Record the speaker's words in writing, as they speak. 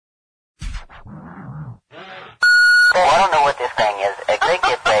this thing is. I think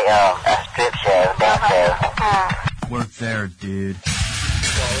it's a strip show, dance show. Work there, dude.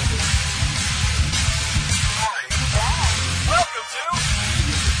 Welcome to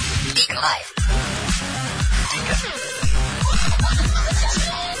Deacon Live.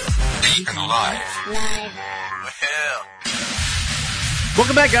 Deacon Live. Live. Well,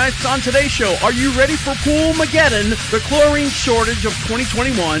 Welcome back, guys. On today's show, are you ready for Pool-mageddon, the chlorine shortage of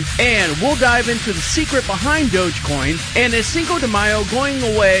 2021? And we'll dive into the secret behind Dogecoin and is Cinco de Mayo going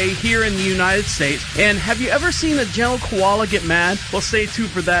away here in the United States? And have you ever seen a gentle koala get mad? Well, stay tuned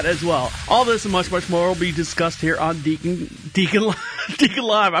for that as well. All this and much, much more will be discussed here on Deacon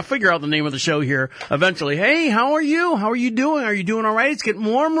Live. I figure out the name of the show here eventually. Hey, how are you? How are you doing? Are you doing all right? It's getting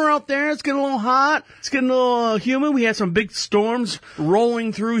warmer out there. It's getting a little hot. It's getting a little humid. We had some big storms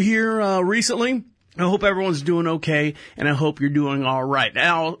rolling through here recently. I hope everyone's doing okay, and I hope you're doing all right.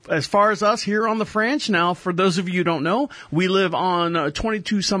 Now, as far as us here on the French, now, for those of you who don't know, we live on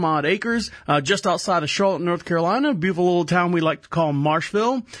 22 some odd acres, just outside of Charlotte, North Carolina, a beautiful little town we like to call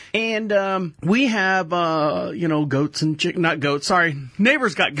Marshville. And, we have, goats and not goats, sorry,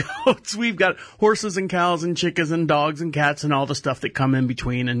 neighbors got goats. We've got horses and cows and chickens and dogs and cats and all the stuff that come in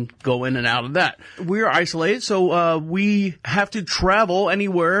between and go in and out of that. We're isolated, so, we have to travel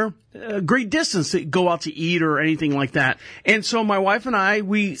anywhere a great distance to go out to eat or anything like that. And so my wife and I,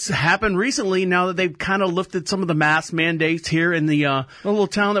 we happened recently, now that they've kind of lifted some of the mask mandates here in the little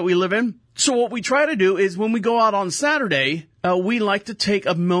town that we live in. So what we try to do is when we go out on Saturday, we like to take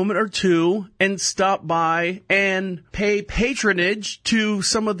a moment or two and stop by and pay patronage to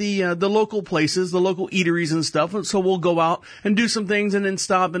some of the local places, the local eateries and stuff. So we'll go out and do some things and then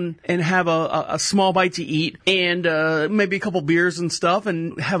stop and have a small bite to eat and maybe a couple beers and stuff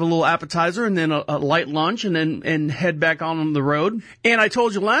and have a little appetizer and then a light lunch and then head back on the road. And I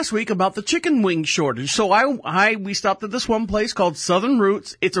told you last week about the chicken wing shortage. So we stopped at this one place called Southern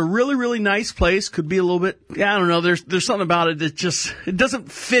Roots. It's a really, really nice place. Could be a little bit, I don't know, there's something about it that it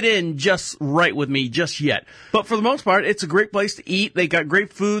doesn't fit in just right with me just yet. But for the most part, it's a great place to eat. They got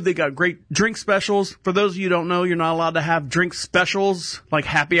great food. They got great drink specials. For those of you who don't know, you're not allowed to have drink specials like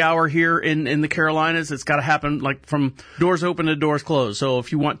happy hour here in the Carolinas. It's got to happen like from doors open to doors closed. So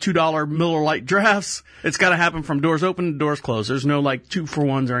if you want $2 Miller Lite drafts, it's got to happen from doors open to doors closed. There's no like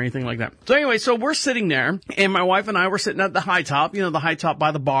 2-for-1s or anything like that. So anyway, so we're sitting there and my wife and I were sitting at the high top, the high top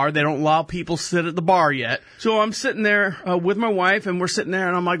by the bar. They don't allow people to sit at the bar yet. So I'm sitting there with my wife and we're sitting there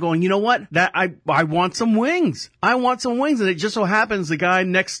and I'm like going, you know what? I want some wings. I want some wings. And it just so happens the guy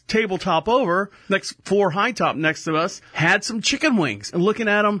next tabletop over, next floor high top next to us, had some chicken wings. And looking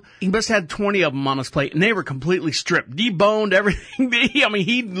at them, he must have had 20 of them on his plate and they were completely stripped, deboned, everything.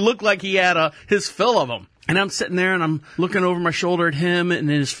 He looked like he had his fill of them. And I'm sitting there and I'm looking over my shoulder at him and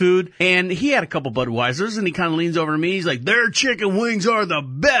his food. And he had a couple Budweisers and he kind of leans over to me. He's like, their chicken wings are the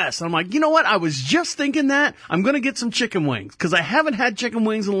best. I'm like, you know what? I was just thinking that. I'm going to get some chicken wings because I haven't had chicken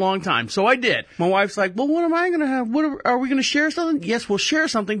wings in a long time. So I did. My wife's like, well, what am I going to have? Are we going to share something? Yes, we'll share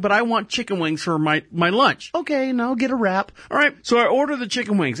something, but I want chicken wings for my lunch. Okay, and I'll get a wrap. All right. So I order the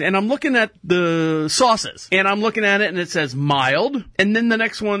chicken wings and I'm looking at the sauces and I'm looking at it and it says mild. And then the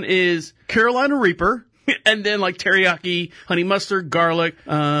next one is Carolina Reaper. And then like teriyaki, honey mustard, garlic,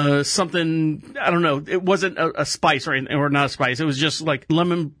 something, I don't know. It wasn't a spice or not a spice. It was just like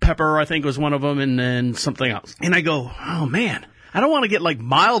lemon pepper, I think was one of them, and then something else. And I go, oh man, I don't want to get like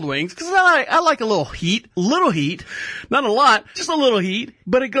mild wings because I like a little heat, not a lot, just a little heat.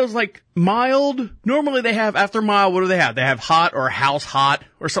 But it goes like mild. Normally they have after mild, what do they have? They have hot or house hot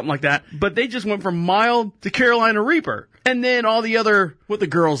or something like that. But they just went from mild to Carolina Reaper. And then all the other, what the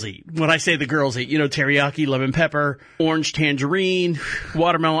girls eat. When I say the girls eat, teriyaki, lemon pepper, orange tangerine,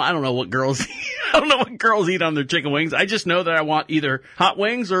 watermelon. I don't know what girls eat. I don't know what girls eat on their chicken wings. I just know that I want either hot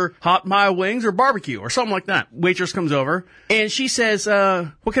wings or hot mild wings or barbecue or something like that. Waitress comes over and she says,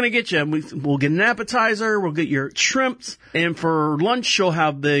 what can I get you? We'll get an appetizer. We'll get your shrimps. And for lunch, she'll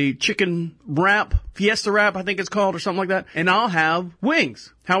have the chicken wrap, fiesta wrap, I think it's called, or something like that. And I'll have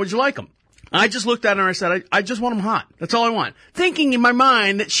wings. How would you like them? I just looked at her and I said, I just want them hot. That's all I want. Thinking in my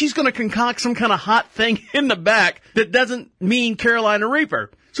mind that she's going to concoct some kind of hot thing in the back that doesn't mean Carolina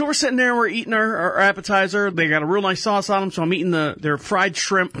Reaper. So we're sitting there and we're eating our appetizer. They got a real nice sauce on them, so I'm eating their fried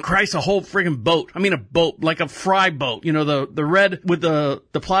shrimp. Christ, a whole friggin' boat. I mean a boat, like a fry boat. The red with the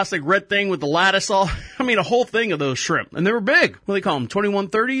plastic red thing with the lattice all. I mean a whole thing of those shrimp. And they were big. What do they call them?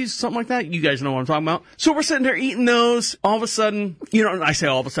 2130s? Something like that? You guys know what I'm talking about. So we're sitting there eating those. All of a sudden, I say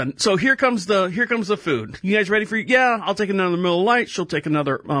all of a sudden. So here comes comes the food. You guys ready for you? Yeah, I'll take another Miller Lite. She'll take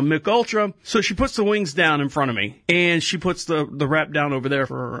another Mick Ultra. So she puts the wings down in front of me, and she puts the wrap down over there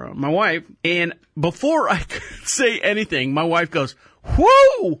for my wife. And before I could say anything, my wife goes,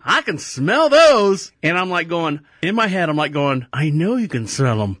 "Whoo! I can smell those." And I'm like going, in my head, I'm like going, I know you can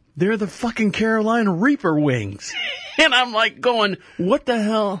smell them. They're the fucking Carolina Reaper wings. And I'm like going, what the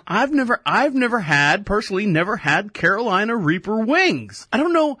hell? I've never personally never had Carolina Reaper wings. I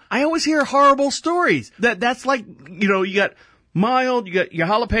don't know. I always hear horrible stories that's like, you got mild, you got your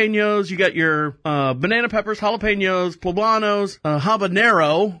jalapenos, you got your banana peppers, jalapenos, poblanos,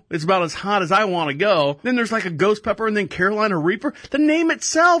 habanero. It's about as hot as I want to go. Then there's like a ghost pepper, and then Carolina Reaper. The name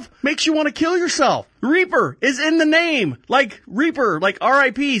itself makes you want to kill yourself. Reaper is in the name. Like Reaper, like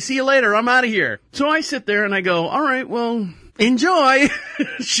R.I.P., see you later, I'm out of here. So I sit there and I go, all right, well, enjoy.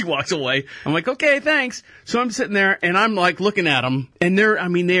 She walks away. I'm like, okay, thanks. So I'm sitting there and I'm like looking at them, and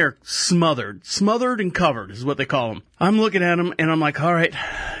they're smothered and covered is what they call them. I'm looking at them and I'm like, all right,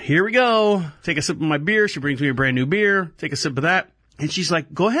 here we go. Take a sip of my beer. She brings me a brand new beer. Take a sip of that. And she's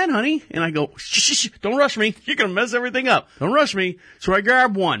like, go ahead, honey. And I go, shh, don't rush me. You're going to mess everything up. Don't rush me. So I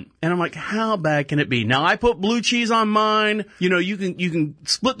grab one. And I'm like, how bad can it be? Now, I put blue cheese on mine. You can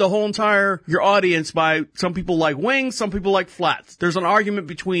split the whole your audience by some people like wings, some people like flats. There's an argument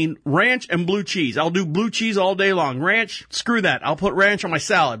between ranch and blue cheese. I'll do blue cheese all day long. Ranch, screw that. I'll put ranch on my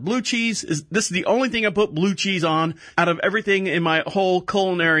salad. Blue cheese this is the only thing I put blue cheese on out of everything in my whole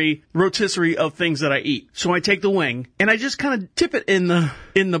culinary rotisserie of things that I eat. So I take the wing and I just kind of tip it in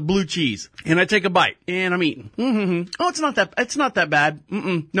the blue cheese, and I take a bite, and I'm eating. Oh, it's not that bad.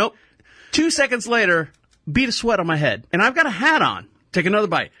 Nope. 2 seconds later, bead of sweat on my head, and I've got a hat on. Take another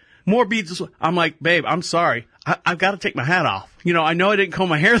bite. More beads of sweat. I'm like, babe, I'm sorry. I've got to take my hat off. I know I didn't comb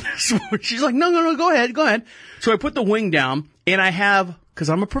my hair this morning. She's like, no, go ahead. So I put the wing down, and I have, because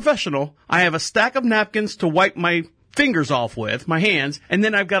I'm a professional, I have a stack of napkins to wipe my fingers off with, my hands, and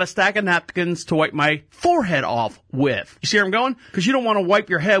then I've got a stack of napkins to wipe my forehead off with. You see where I'm going? Because you don't want to wipe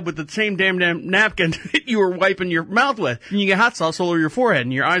your head with the same damn napkin that you were wiping your mouth with. And you get hot sauce all over your forehead,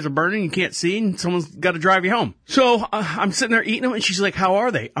 and your eyes are burning, you can't see, and someone's got to drive you home. So I'm sitting there eating them, and she's like, how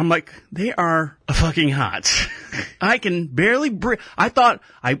are they? I'm like, they are fucking hot. I can barely breathe. I thought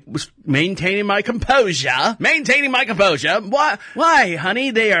I was maintaining my composure. Why,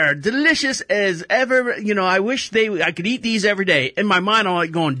 honey? They are delicious as ever. I wish I could eat these every day. In my mind, I'm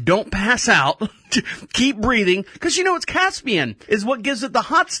like going, don't pass out. Keep breathing. Because it's Caspian is what gives it the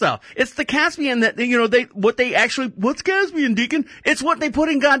hot stuff. It's the Caspian that, what's Caspian, Deacon? It's what they put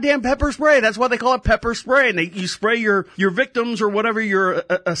in goddamn pepper spray. That's why they call it pepper spray. And you spray your victims or whatever your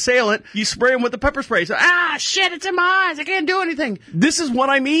assailant, you spray them with the pepper spray. So, shit, it's in my eyes. I can't do anything. This is what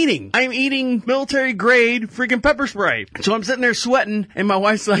I'm eating. I'm eating military grade freaking pepper spray. So I'm sitting there sweating, and my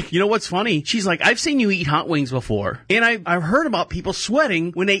wife's like, you know what's funny? She's like, I've seen you eat hot wings before. And I've heard about people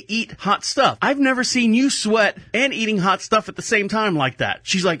sweating when they eat hot stuff. I've never seen you sweat and eating hot stuff at the same time like that.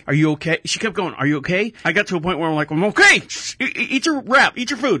 She's like, are you okay? She kept going, are you okay? I got to a point where I'm like, I'm okay. Eat your wrap. Eat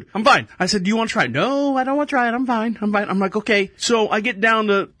your food. I'm fine. I said, do you want to try it? No, I don't want to try it. I'm fine. I'm like, okay. So I get down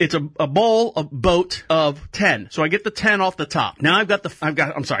to, it's a boat of 10. So I get the 10 off the top. Now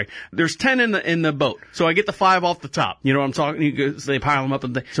I'm sorry. There's 10 in the boat. So I get the 5 off the top. You know what I'm talking? They pile them up.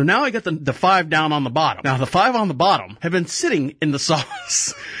 So now I get the 5 down on the bottom. Now the 5 on the bottom have been sitting in the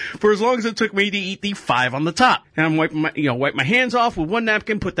sauce for as long as it took me to eat the 5 on the top. And I'm wipe my hands off with one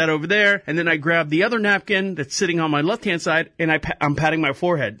napkin, put that over there, and then I grab the other napkin that's sitting on my left-hand side, and I'm patting my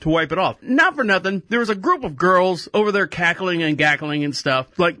forehead to wipe it off. Not for nothing. There was a group of girls over there cackling and gackling and stuff,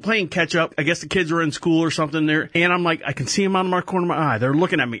 like playing catch-up. I guess the kids were in school or something there, and I'm like, I can see them out of my corner of my eye. They're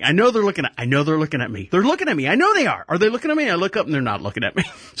looking at me. I know they're looking at me. They're looking at me. I know they are. Are they looking at me? I look up and they're not looking at me.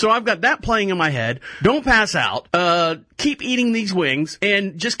 So I've got that playing in my head. Don't pass out. Keep eating these wings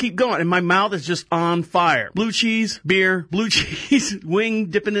and just keep going. And my mouth is just on fire. Blue cheese, beer, blue cheese, wing,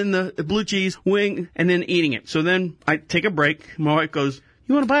 dipping in the blue cheese, wing, and then eating it. So then I take a break. My wife goes,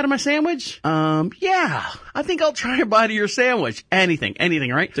 you want a bite of my sandwich? Yeah, I think I'll try a bite of your sandwich. Anything,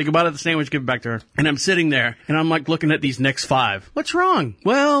 right? Take a bite of the sandwich, give it back to her. And I'm sitting there, and I'm like looking at these next 5. What's wrong?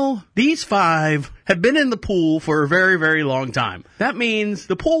 Well, these 5 have been in the pool for a very, very long time. That means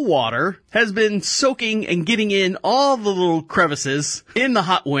the pool water has been soaking and getting in all the little crevices in the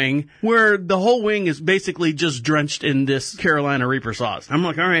hot wing, where the whole wing is basically just drenched in this Carolina Reaper sauce. I'm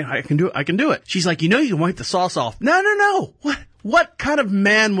like, all right, I can do it. She's like, you can wipe the sauce off. No. What kind of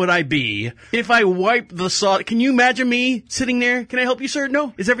man would I be if I wiped the sauce? Can you imagine me sitting there? Can I help you, sir?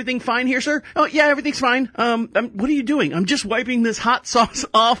 No. Is everything fine here, sir? Oh, yeah, everything's fine. What are you doing? I'm just wiping this hot sauce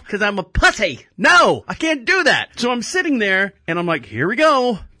off because I'm a pussy. No, I can't do that. So I'm sitting there and I'm like, here we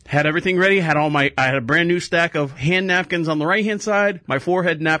go. Had everything ready, I had a brand new stack of hand napkins on the right-hand side, my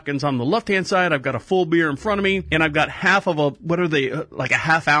forehead napkins on the left-hand side, I've got a full beer in front of me, and I've got half of like a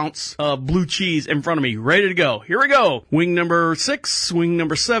half ounce blue cheese in front of me, ready to go. Here we go. Wing number 6, wing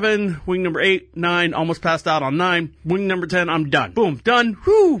number 7, wing number 8, 9, almost passed out on 9, wing number 10, I'm done. Boom, done,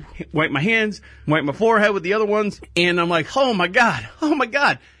 whoo! Wipe my hands, wipe my forehead with the other ones, and I'm like, oh my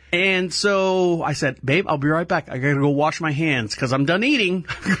God. And so I said, babe, I'll be right back. I gotta go wash my hands because I'm done eating.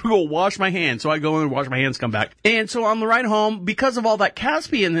 I gotta go wash my hands. So I go in and wash my hands, come back. And so on the ride home, because of all that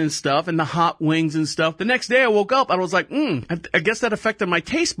Caspian and stuff and the hot wings and stuff, the next day I woke up and I was like, I guess that affected my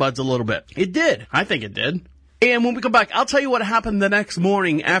taste buds a little bit. It did. I think it did. And when we come back, I'll tell you what happened the next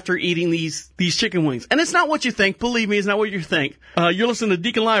morning after eating these chicken wings. And it's not what you think. Believe me, it's not what you think. You're listening to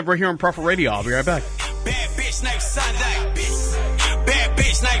Deacon Live right here on Prophet Radio. I'll be right back. Bad bitch named Sunday. Bad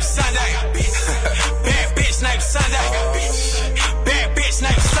bitch named Sunday. Bad bitch named Sunday. Bad bitch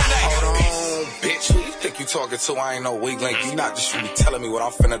named Sunday. Hold on, bitch. Who you think you talking to? I ain't no weak link. You not just really telling me what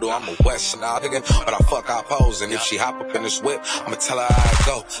I'm finna do. I'm a West now, nigga. But I fuck our pose. And if she hop up in this whip, I'ma tell her how it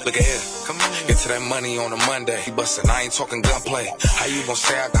go. Look at here. Come on. Get to that money on a Monday. He bustin'. I ain't talking gunplay. How you gonna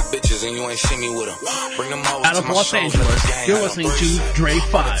say I got bitches and you ain't see me with them? Bring them over out to of my Los shows. Angeles, you're listening to Dre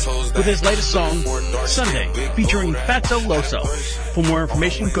 5 with his latest song, Sunday, featuring Fatso Loso. For more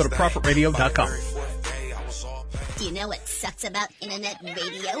information, go to ProphetRadio.com. Do you know what sucks about internet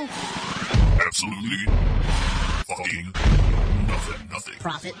radio? Absolutely fucking nothing.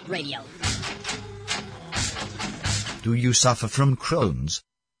 Prophet Radio. Do you suffer from Crohn's?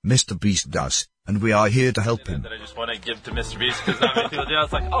 Mr. Beast does, and we are here to help him. That I just want to give to Mr. Beast because I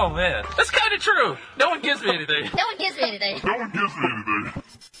was like, oh man, that's kind of true. No one gives me anything.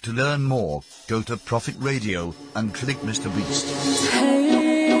 To learn more, go to Prophet Radio and click Mr. Beast.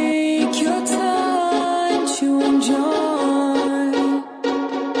 Take your time to enjoy.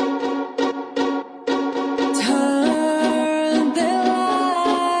 Turn the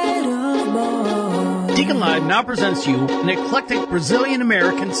light of boy. Deacon Live now presents you an eclectic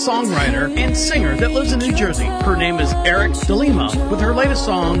Brazilian-American songwriter and singer that lives in New Jersey. Her name is Eric DeLima with her latest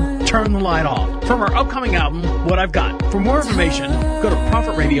song, Turn the Light Off, from her upcoming album, What I've Got. For more information, go to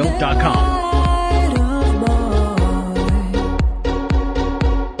ProphetRadio.com.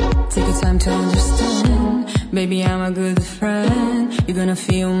 Take your time to understand. Baby, I'm a good friend. You're gonna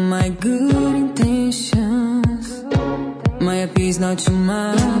feel my good intentions. My appeal's not too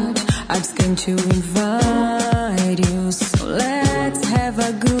much. I just came to invite you. So let's have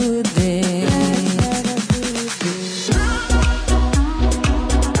a good day.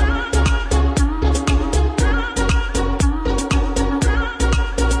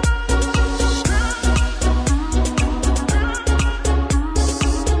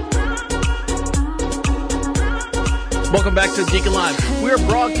 Welcome back to Deacon Live. We're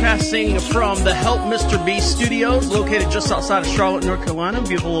broadcasting from the Help Mr. Beast studios, located just outside of Charlotte, North Carolina,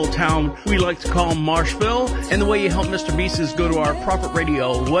 beautiful little town we like to call Marshville. And the way you help Mr. Beast is go to our Prophet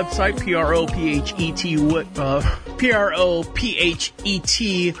Radio website, PROPHET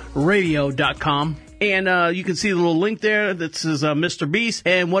radio.com. And you can see the little link there that says Mr. Beast.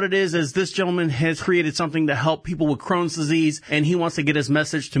 And what it is this gentleman has created something to help people with Crohn's disease. And he wants to get his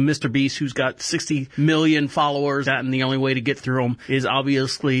message to Mr. Beast, who's got 60 million followers. And the only way to get through him is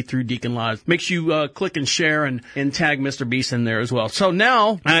obviously through Deacon Live. Make sure you click and share and tag Mr. Beast in there as well. So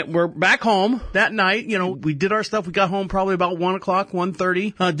now we're back home that night. You know, we did our stuff. We got home probably about 1 o'clock,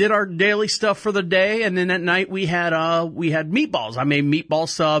 1:30. Did our daily stuff for the day. And then at night we had meatballs. I made meatball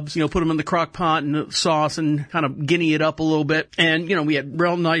subs, put them in the crock pot and sauce and kind of guinea it up a little bit. And, we had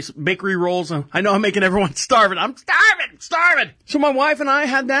real nice bakery rolls. I know I'm making everyone starving. I'm starving. So my wife and I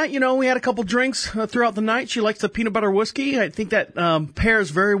had that, we had a couple drinks throughout the night. She likes the peanut butter whiskey. I think that pairs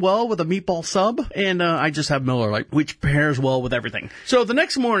very well with a meatball sub. And I just have Miller Lite, which pairs well with everything. So the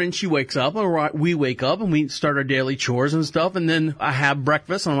next morning she wakes up, or we wake up and we start our daily chores and stuff. And then I have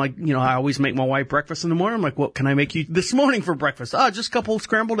breakfast. And I'm like, I always make my wife breakfast in the morning. I'm like, what can I make you this morning for breakfast? Just a couple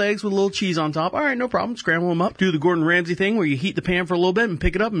scrambled eggs with a little cheese on top. All right, no problem. Scramble them up. Do the Gordon Ramsay thing where you heat the pan for a little bit and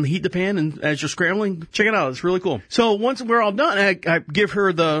pick it up and heat the pan, and as you're scrambling, check it out. It's really cool. So once we're all done, I give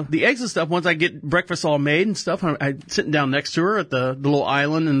her the eggs and stuff. Once I get breakfast all made and stuff, I'm sitting down next to her at the little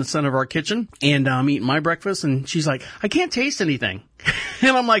island in the center of our kitchen, and I'm eating my breakfast, and she's like, I can't taste anything.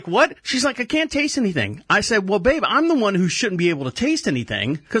 And I'm like, what? She's like, I can't taste anything. I said, well, babe, I'm the one who shouldn't be able to taste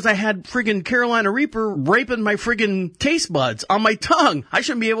anything because I had friggin' Carolina Reaper raping my friggin' taste buds on my tongue. I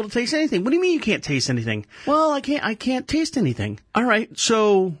shouldn't be able to taste anything. What do you mean you can't taste anything? Well, I can't taste anything. All right.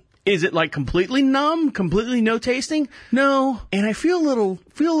 So Is it like completely numb, completely no tasting? No. And I feel a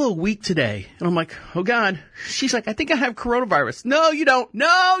little weak today. And I'm like, oh God. She's like, I think I have coronavirus. No, you don't.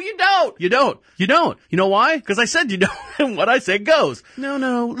 No, you don't. You don't. You don't. You know why? Because I said you don't. And what I said goes.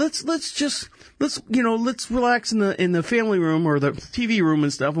 No. Let's relax in the family room or the TV room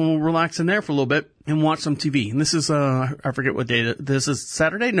and stuff, and we'll relax in there for a little bit and watch some TV. And this is, I forget what day this is.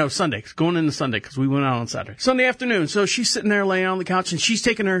 Saturday? No, Sunday. It's going into Sunday because we went out on Saturday. Sunday afternoon. So she's sitting there laying on the couch and she's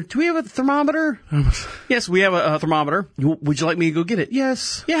taking her, do we have a thermometer? Yes, we have a thermometer. Would you like me to go get it?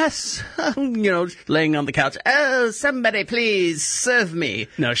 Yes. Laying on the couch. Oh, somebody please serve me.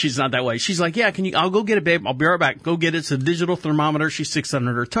 No, she's not that way. She's like, yeah, I'll go get it, babe. I'll be right back. Go get it. It's a digital thermometer. She sticks it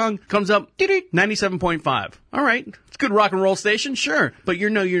under her tongue. Comes up, 97.5. All right. It's a good rock and roll station, sure. But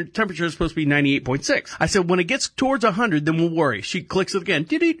your temperature is supposed to be 98.6. I said, when it gets towards 100, then we'll worry. She clicks it again.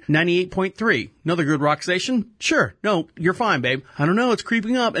 98.3. Another good rock station? Sure. No, you're fine, babe. I don't know. It's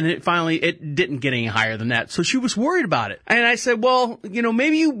creeping up. And it didn't get any higher than that. So she was worried about it. And I said, well,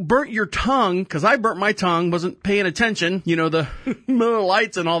 maybe you burnt your tongue, because I burnt my tongue, wasn't paying attention, the Miller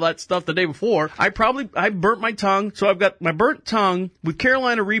Lights and all that stuff the day before. I burnt my tongue. So I've got my burnt tongue with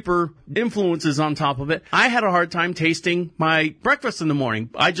Carolina Reaper influences on top of it. I had a hard time tasting my breakfast in the morning.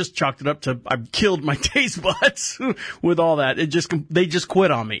 I just chalked it up to I killed my taste buds with all that. They just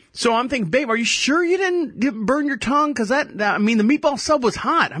quit on me. So I'm thinking, babe, are you sure you didn't burn your tongue? Because the meatball sub was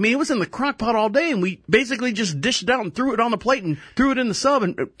hot. It was in the crock pot all day, and we basically just dished it out and threw it on the plate and threw it in the sub,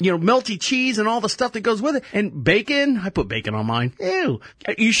 and melty cheese and all the stuff that goes with it, and bacon. I put bacon on mine. Ew.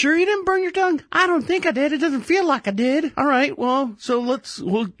 Are you sure you didn't burn your tongue? I don't think I did. It doesn't feel like I did. All right. Well, so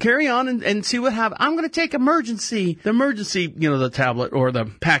we'll carry on and see what happens. I'm going to take the emergency, the tablet or the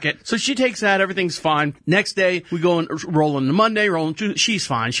packet. So she takes that. Everything's fine. Next day, we go and roll into Monday, rolling to, she's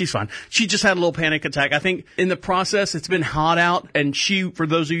fine. She just had a little panic attack. I think in the process, it's been hot out, and for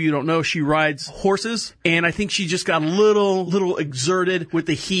those of you who don't know, she rides horses, and I think she just got a little exerted with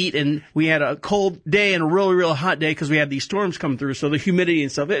the heat, and we had a cold day and a really, really hot day because we had these storms come through, so the humidity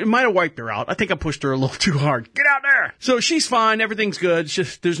and stuff, it might have wiped her out. I think I pushed her a little too hard. Get out there! So she's fine. Everything's good. It's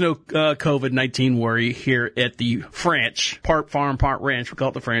just, there's no COVID-19 worry here at the Franch, part farm, part ranch. We call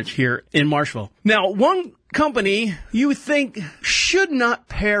it the Franch here in Marshville. Now, one company you would think should not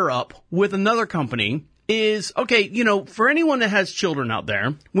pair up with another company is, okay, for anyone that has children out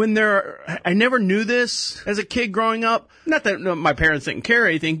there, I never knew this as a kid growing up. Not that my parents didn't care or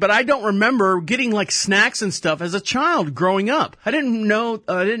anything, but I don't remember getting like snacks and stuff as a child growing up. I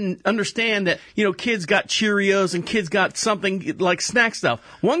didn't understand that, kids got Cheerios and kids got something like snack stuff.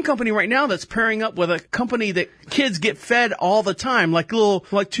 One company right now that's pairing up with a company that kids get fed all the time, like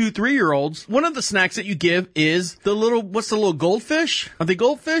 2-3-year-olds. One of the snacks that you give is what's the little goldfish? Are they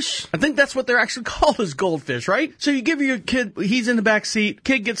goldfish? I think that's what they're actually called, is goldfish, right? So you give your kid, he's in the back seat,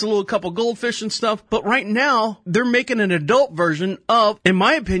 kid gets a couple goldfish and stuff, but right now they're making an adult version of, in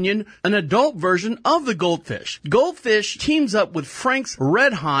my opinion, an adult version of the goldfish. Goldfish teams up with Frank's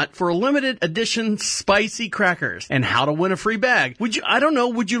Red Hot for a limited edition spicy crackers. And how to win a free bag. Would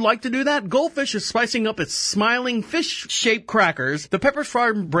you like to do that? Goldfish is spicing up its smiling fish-shaped crackers. The Pepperidge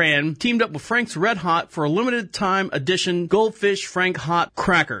Farm brand teamed up with Frank's Red Hot for a limited time edition Goldfish Frank Hot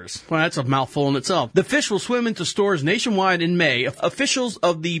crackers. Well, that's a mouthful in itself. The fish will swim into stores nationwide in May. Officials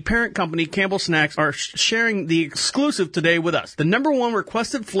of the parent company, Campbell Snacks, are sharing the exclusive today with us. The number one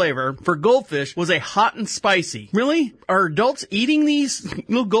requested flavor for Goldfish was a hot and spicy. Really? Are adults eating these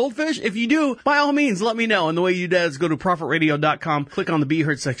little goldfish? If you do, by all means, let me know. And the way you do that is go to ProfitRadio.com, click on the Be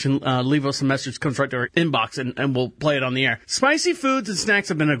Heard section, leave us a message, comes right to our inbox, and we'll play it on the air. Spicy foods and snacks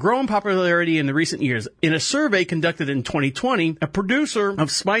have been a growing popularity in the recent years. In a survey conducted in 2020, a producer of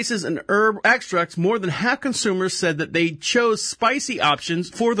spices and herb extracts, more than half consumers said that they chose spicy options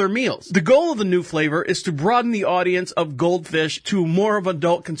for their meals. The goal of the new flavor is to broaden the audience of Goldfish to more of an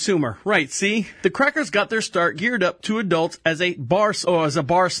adult consumer. Right, see? The crackers got their start geared up to adults as a bar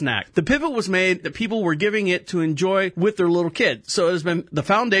snack. The pivot was made that people were giving it to enjoy with their little kids. So it has been the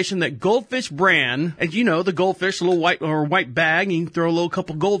foundation that Goldfish brand, and the goldfish, a little white bag, and you can throw a little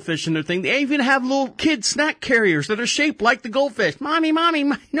couple goldfish in their thing. They even have little kid snack carriers that are shaped like the goldfish. Mommy,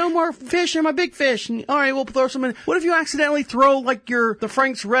 no more fish in my big fish. And, all right, we'll throw some in. What if you accidentally throw like the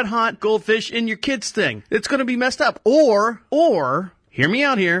Frank's Red Hot goldfish in your kid's thing? It's going to be messed up. Or, hear me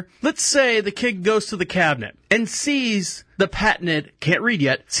out here. Let's say the kid goes to the cabinet and sees the patented, can't read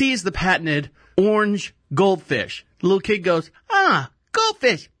yet, sees the patented orange goldfish. The little kid goes,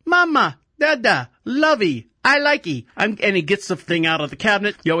 goldfish, mama, dada, lovey. I likey. And he gets the thing out of the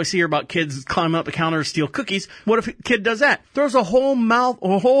cabinet. You always hear about kids climbing up the counter to steal cookies. What if a kid does that? Throws a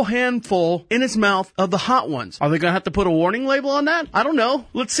whole handful in his mouth of the hot ones. Are they going to have to put a warning label on that? I don't know.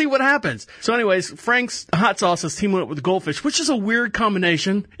 Let's see what happens. So anyways, Frank's hot sauce is teaming up with Goldfish, which is a weird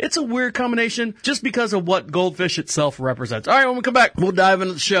combination. It's a weird combination just because of what Goldfish itself represents. All right, when we come back, we'll dive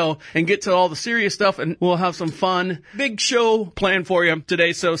into the show and get to all the serious stuff, and we'll have some fun. Big show planned for you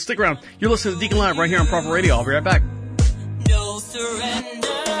today, so stick around. You're listening to Deacon Live right here on Prophet Radio. I'll be right back. No surrender.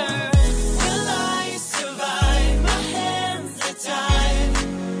 Will I survive? My hands are tied.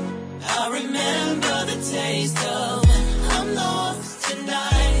 I remember the taste of I'm lost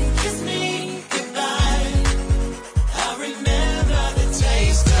tonight. Kiss me goodbye. I remember the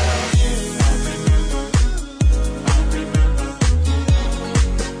taste of you.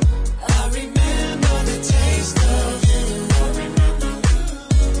 I remember the taste of you.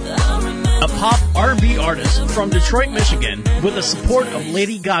 A pop R&B artist from Detroit, Michigan, with the support of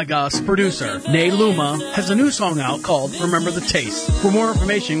Lady Gaga's producer, Nay Luma, has a new song out called Remember the Taste. For more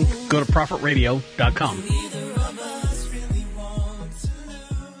information, go to prophetradio.com.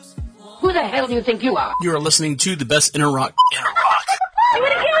 Who the hell do you think you are? You are listening to the best inner rock. I'm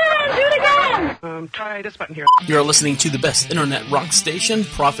gonna kill him! Do it again! Try this button here. You're listening to the best internet rock station,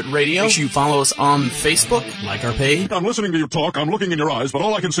 Prophet Radio. Make sure you follow us on Facebook, like our page. I'm listening to you talk, I'm looking in your eyes, but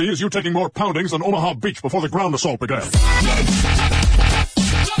all I can see is you taking more poundings than Omaha Beach before the ground assault began.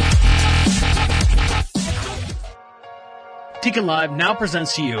 Deacon Live now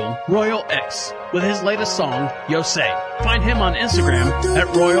presents to you Royal X with his latest song, Yo Say. Find him on Instagram at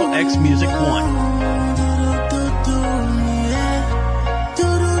RoyalXMusic1.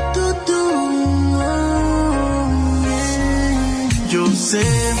 Yo sé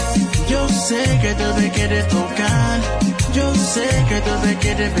que tú me quieres tocar, yo sé que tú me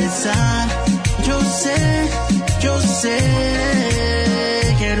quieres besar, yo sé,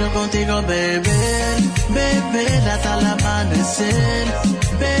 quiero contigo beber hasta el amanecer,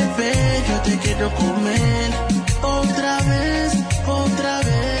 bebé, yo te quiero comer, otra vez.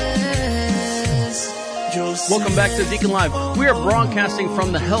 Welcome back to Deacon Live. We are broadcasting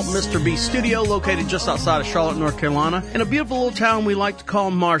from the Help Mr. Beast studio located just outside of Charlotte, North Carolina, in a beautiful little town we like to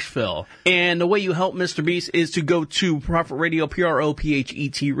call Marshville. And the way you help Mr. Beast is to go to Prophet Radio,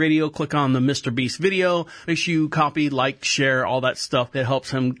 PROPHET Radio, click on the Mr. Beast video, make sure you copy, like, share, all that stuff that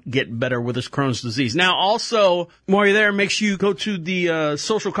helps him get better with his Crohn's disease. Now, also, while you're there, make sure you go to the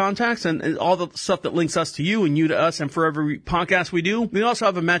social contacts and all the stuff that links us to you and you to us, and for every podcast we do, we also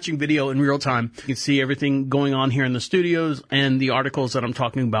have a matching video in real time. You can see everything going on here in the studios and the articles that I'm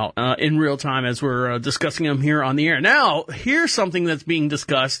talking about in real time as we're discussing them here on the air. Now, here's something that's being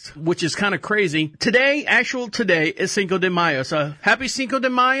discussed, which is kind of crazy. Today is Cinco de Mayo. So, happy Cinco de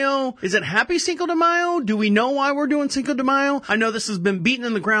Mayo. Is it happy Cinco de Mayo? Do we know why we're doing Cinco de Mayo? I know this has been beaten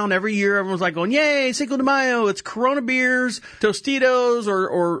in the ground every year. Everyone's like going, yay, Cinco de Mayo. It's Corona beers, Tostitos,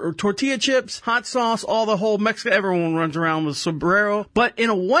 or tortilla chips, hot sauce, all the whole Mexico. Everyone runs around with sombrero. But in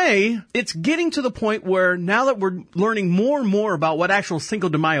a way, it's getting to the point where now that we're learning more and more about what actual Cinco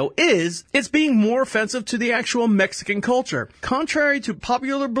de Mayo is, it's being more offensive to the actual Mexican culture. Contrary to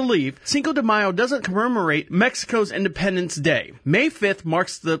popular belief, Cinco de Mayo doesn't commemorate Mexico's Independence Day. May 5th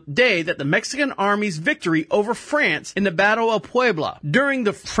marks the day that the Mexican Army's victory over France in the Battle of Puebla during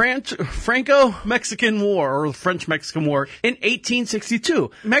the Franco-Mexican War, or French-Mexican War, in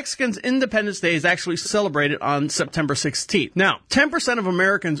 1862. Mexicans' Independence Day is actually celebrated on September 16th. Now, 10% of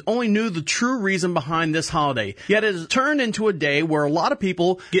Americans only knew the true reason behind this holiday, yet it has turned into a day where a lot of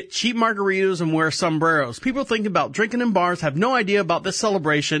people get cheap margaritas and wear sombreros. People thinking about drinking in bars have no idea about this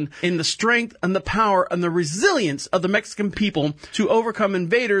celebration and the strength and the power and the resilience of the Mexican people to overcome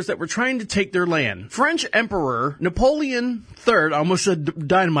invaders that were trying to take their land. French Emperor Napoleon III, I almost said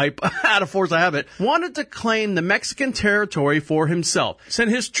dynamite, out of force I have it, wanted to claim the Mexican territory for himself, sent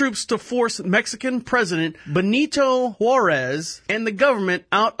his troops to force Mexican President Benito Juarez and the government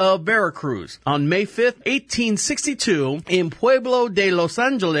out of Veracruz. On May 5th, 1862, in Pueblo de Los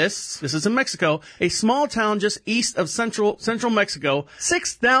Angeles, this is in Mexico, a small town just east of central Mexico,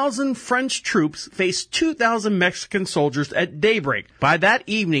 6,000 French troops faced 2,000 Mexican soldiers at daybreak. By that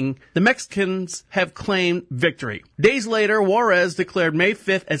evening, the Mexicans have claimed victory. Days later, Juarez declared May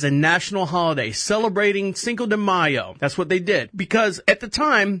 5th as a national holiday, celebrating Cinco de Mayo. That's what they did. Because at the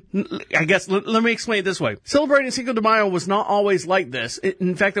time, I guess, let me explain it this way. Celebrating Cinco de Mayo was not always like this.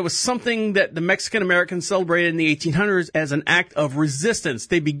 In fact, it was something that the Mexican Americans Americans celebrated in the 1800s as an act of resistance.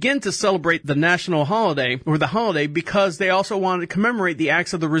 They begin to celebrate the national holiday, or the holiday, because they also wanted to commemorate the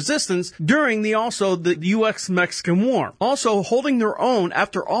acts of the resistance during the U.S.-Mexican War. Also holding their own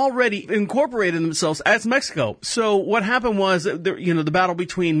after already incorporating themselves as Mexico. So what happened was, the battle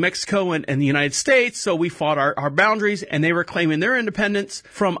between Mexico and the United States, so we fought our boundaries, and they were claiming their independence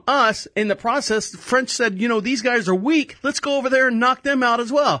from us. In the process, the French said, these guys are weak. Let's go over there and knock them out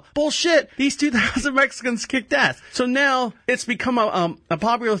as well. Bullshit. These 2,000 Mexicans kicked ass. So now it's become a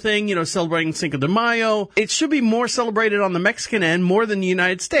popular thing, celebrating Cinco de Mayo. It should be more celebrated on the Mexican end more than the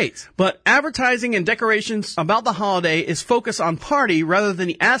United States. But advertising and decorations about the holiday is focused on party rather than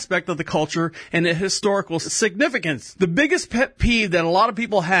the aspect of the culture and the historical significance. The biggest pet peeve that a lot of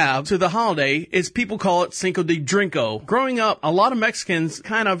people have to the holiday is people call it Cinco de Drinko. Growing up, a lot of Mexicans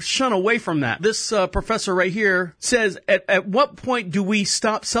kind of shun away from that. This professor right here says, at what point do we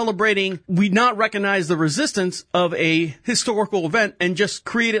stop celebrating, we not recognize the resistance of a historical event and just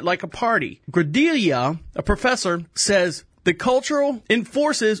create it like a party? Gradilia, a professor, says, the cultural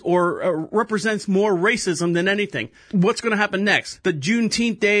enforces or represents more racism than anything. What's going to happen next? The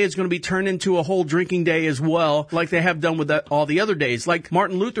Juneteenth day is going to be turned into a whole drinking day as well, like they have done with all the other days. Like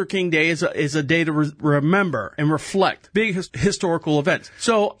Martin Luther King Day is a day to remember and reflect big historical events.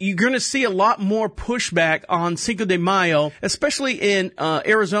 So you're going to see a lot more pushback on Cinco de Mayo, especially in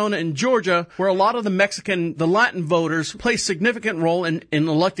Arizona and Georgia, where a lot of the Latin voters play a significant role in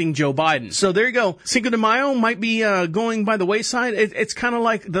electing Joe Biden. So there you go. Cinco de Mayo might be going by the wayside. It's kind of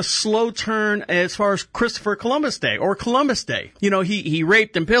like the slow turn as far as Christopher Columbus Day or Columbus Day. He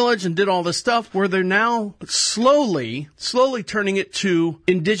raped and pillaged and did all this stuff, where they're now slowly turning it to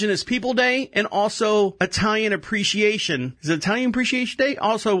Indigenous People Day and also Italian Appreciation. Is it Italian Appreciation Day?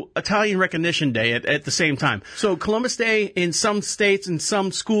 Also Italian Recognition Day at the same time. So Columbus Day in some states and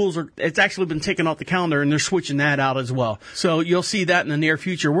some schools, it's actually been taken off the calendar, and they're switching that out as well. So you'll see that in the near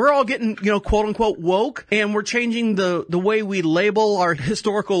future. We're all getting, quote unquote woke, and we're changing the way we label our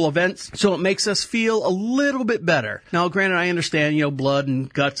historical events so it makes us feel a little bit better. Now, granted, I understand, blood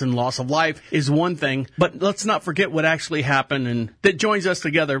and guts and loss of life is one thing, but let's not forget what actually happened and that joins us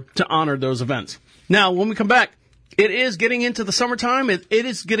together to honor those events. Now, when we come back, it is getting into the summertime. It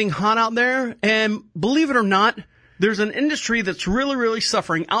is getting hot out there, and believe it or not, there's an industry that's really, really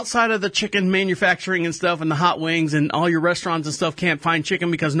suffering outside of the chicken manufacturing and stuff and the hot wings, and all your restaurants and stuff can't find chicken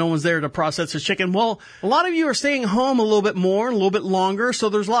because no one's there to process the chicken. Well, a lot of you are staying home a little bit more, a little bit longer, so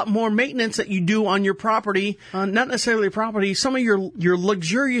there's a lot more maintenance that you do on your property, not necessarily property, some of your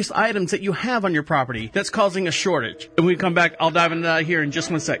luxurious items that you have on your property that's causing a shortage. And when we come back, I'll dive into that here in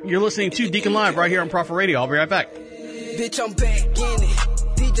just one sec. You're listening to Deacon Live right here on Prophet Radio. I'll be right back. Bitch, I'm back in it.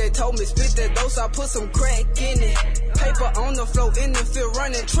 DJ told me spit that dose, I put some crack in it. Paper on the floor in the field,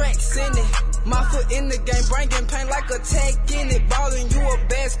 running tracks in it. My foot in the game, bringing pain like a tag in it. Ballin', you a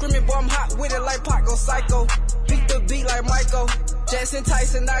bad screaming, boy, I'm hot with it like Pac go psycho. Beat the beat like Michael Jackson,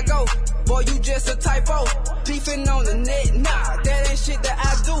 Tyson, I go. Boy, you just a typo. Beefing on the net, nah, that ain't shit that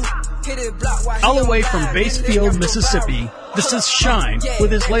I do. Hit it block while all the way from Basefield, Mississippi, this is Shine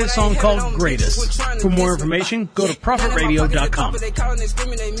with his latest song called Greatest. For more information, go to ProphetRadio.com.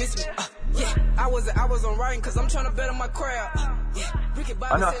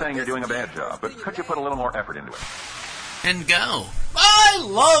 I'm not saying you're doing a bad job, but could you put a little more effort into it? And go. I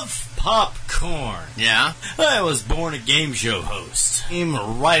love popcorn. Yeah? I was born a game show host.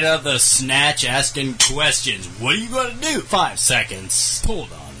 I'm right out of the snatch asking questions. What are you going to do? 5 seconds.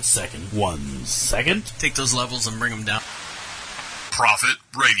 Hold on a second. 1 second. Take those levels and bring them down. Prophet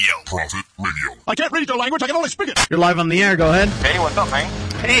Radio. Prophet Radio. I can't read your language, I can only speak it. You're live on the air, go ahead. Hey, what's up, man?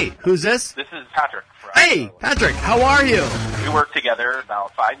 Hey, who's this? This is Patrick. Hey, Patrick, how are you? We worked together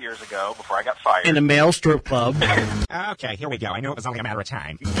about 5 years ago before I got fired. In a male strip club. Okay, here we go. I knew it was only a matter of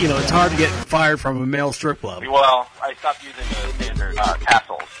time. It's hard to get fired from a male strip club. Well, I stopped using the standard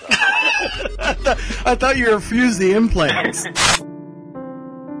tassels. So. I thought you refused the implants.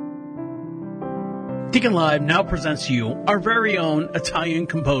 Deacon Live now presents you our very own Italian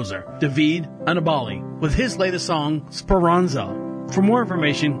composer, David Annibali, with his latest song, Speranza. For more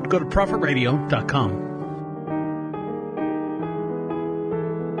information, go to ProphetRadio.com.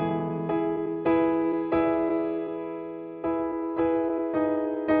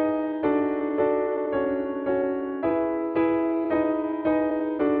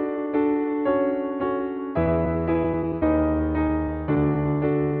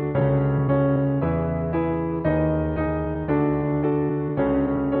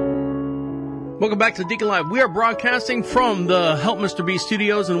 Welcome back to Deacon Live. We are broadcasting from the Help Mr. Beast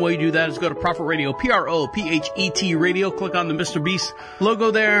studios, and the way you do that is go to Prophet Radio, Prophet Radio. Click on the Mr. Beast logo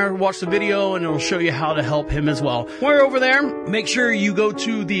there, watch the video, and it'll show you how to help him as well. While you're over there, make sure you go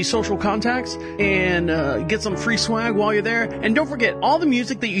to the social contacts and get some free swag while you're there. And don't forget, all the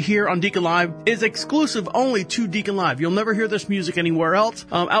music that you hear on Deacon Live is exclusive only to Deacon Live. You'll never hear this music anywhere else,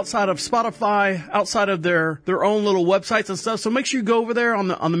 outside of Spotify, outside of their own little websites and stuff. So make sure you go over there on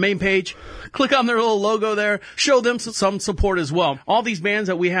the main page, click on their little logo there, show them some support as well. All these bands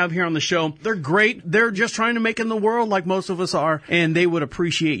that we have here on the show, they're great. They're just trying to make it in the world like most of us are, and they would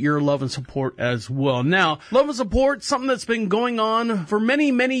appreciate your love and support as well. Now, love and support, something that's been going on for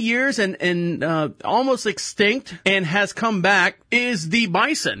many, many years and almost extinct and has come back, is the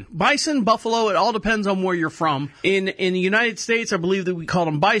bison. Bison, buffalo, it all depends on where you're from. In the United States, I believe that we called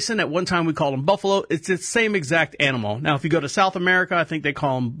them bison. At one time, we called them buffalo. It's the same exact animal. Now, if you go to South America, I think they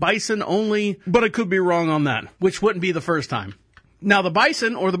call them bison only, but I could be wrong on that, which wouldn't be the first time. Now, the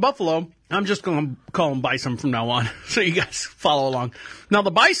bison or the buffalo, I'm just going to call them bison from now on, so you guys follow along. Now,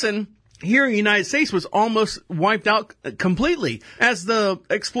 the bison here in the United States was almost wiped out completely. As the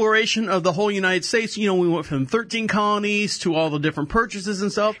exploration of the whole United States, we went from 13 colonies to all the different purchases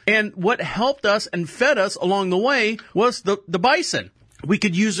and stuff. And what helped us and fed us along the way was the bison. We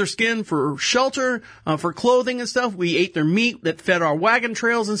could use their skin for shelter, for clothing and stuff. We ate their meat that fed our wagon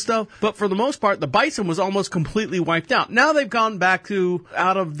trails and stuff. But for the most part, the bison was almost completely wiped out. Now they've gone back to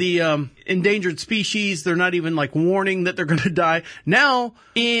out of the endangered species. They're not even warning that they're going to die. Now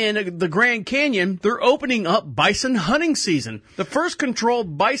in the Grand Canyon, they're opening up bison hunting season. The first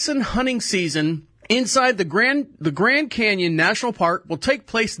controlled bison hunting season inside the Grand Canyon National Park will take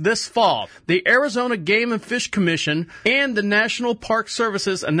place this fall. The Arizona Game and Fish Commission and the National Park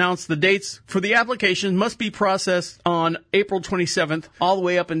Services announced the dates for the application must be processed on April 27th all the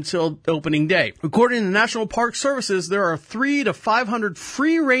way up until opening day. According to the National Park Services, there are 300 to 500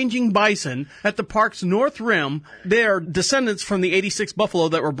 free-ranging bison at the park's north rim. They are descendants from the 86 buffalo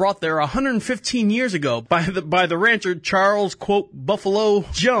that were brought there 115 years ago by the rancher Charles, quote, Buffalo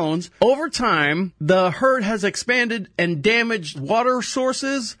Jones. Over time, the herd has expanded and damaged water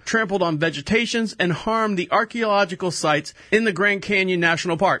sources, trampled on vegetations, and harmed the archaeological sites in the Grand Canyon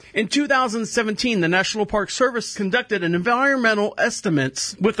National Park. In 2017, the National Park Service conducted an environmental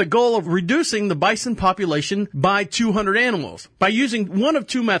estimates with the goal of reducing the bison population by 200 animals by using one of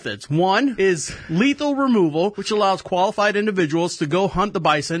two methods. One is lethal removal, which allows qualified individuals to go hunt the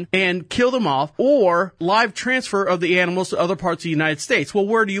bison and kill them off, or live transfer of the animals to other parts of the United States. Well,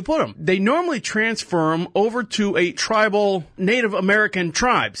 where do you put them? They normally transfer them over to a tribal Native American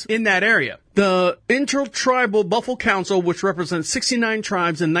tribes in that area. The Intertribal Buffalo Council, which represents 69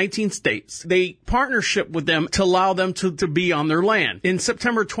 tribes in 19 states, they partnership with them to allow them to be on their land. In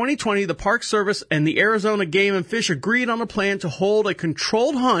September 2020, the Park Service and the Arizona Game and Fish agreed on a plan to hold a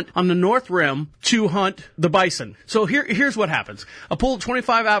controlled hunt on the North Rim to hunt the bison. So here's what happens. A pool of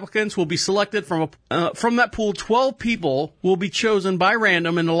 25 applicants will be selected from that pool. 12 people will be chosen by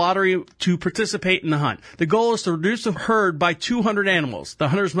random in the lottery to participate in the hunt. The goal is to reduce the herd by 200 animals. The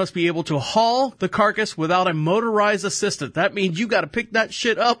hunters must be able to haul the carcass without a motorized assistant. That means you got to pick that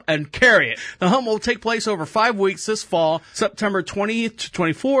shit up and carry it. The hunt will take place over 5 weeks this fall, September 20th to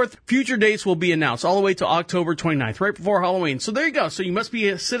 24th. Future dates will be announced all the way to October 29th, right before Halloween. So there you go. So you must be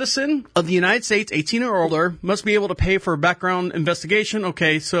a citizen of the United States, 18 or older, must be able to pay for a background investigation.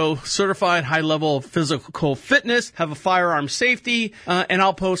 Okay, so certified high level of physical fitness, have a firearm safety, and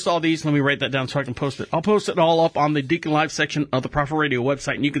I'll post all these. Let me write that down so I can post it. I'll post it all up on the Deacon Live section of the Prophet Radio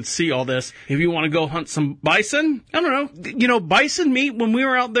website, and you can see all this. If you want to go hunt some bison, I don't know, bison meat, when we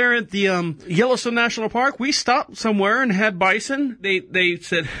were out there at the Yellowstone National Park, we stopped somewhere and had bison. They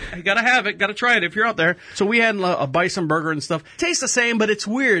said, you gotta have it, gotta try it if you're out there. So we had a bison burger and stuff. Tastes the same, but it's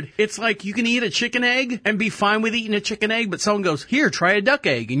weird. It's like you can eat a chicken egg and be fine with eating a chicken egg, but someone goes, here, try a duck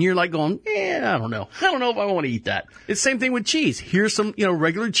egg. And you're like going, I don't know. I don't know if I want to eat that. It's the same thing with cheese. Here's some,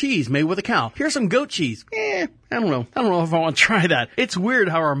 regular cheese made with a cow. Here's some goat cheese. I don't know. I don't know if I want to try that. It's weird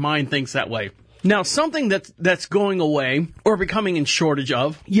how our mind thinks that way. Now, something that's going away or becoming in shortage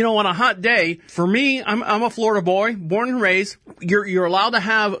of, on a hot day, for me, I'm a Florida boy, born and raised. You're allowed to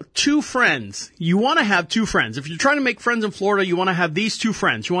have two friends. You want to have two friends. If you're trying to make friends in Florida, you want to have these two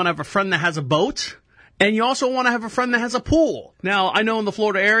friends. You want to have a friend that has a boat And you also want to have a friend that has a pool. Now, I know in the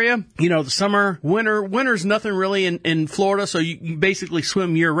Florida area, you know, the summer, winter's nothing really in Florida, so you basically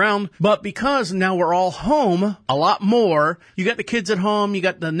swim year round. But because now we're all home a lot more, you got the kids at home, you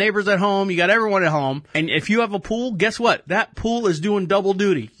got the neighbors at home, you got everyone at home. And if you have a pool, guess what? That pool is doing double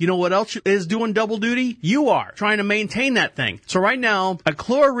duty. You know what else is doing double duty? You are trying to maintain that thing. So right now, a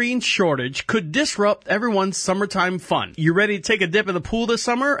chlorine shortage could disrupt everyone's summertime fun. You ready to take a dip in the pool this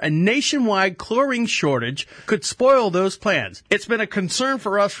summer? A nationwide chlorine shortage could spoil those plans. It's been a concern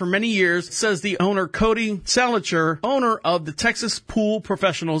for us for many years, says the owner Cody Salicher, owner of the Texas Pool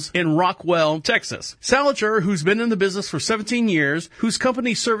Professionals in Rockwell, Texas. Salicher, who's been in the business for 17 years, whose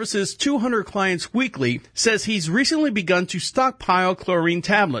company services 200 clients weekly, says he's recently begun to stockpile chlorine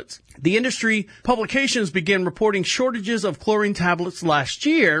tablets. The industry publications began reporting shortages of chlorine tablets last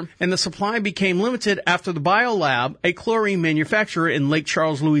year, and the supply became limited after the BioLab, a chlorine manufacturer in Lake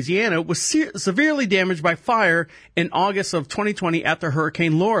Charles, Louisiana, was severely damaged by fire in August of 2020 after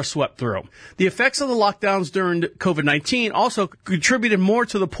Hurricane Laura swept through. The effects of the lockdowns during COVID-19 also contributed more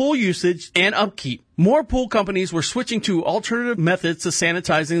to the pool usage and upkeep. More pool companies were switching to alternative methods to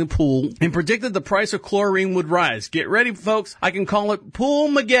sanitizing the pool and predicted the price of chlorine would rise. Get ready, folks. I can call it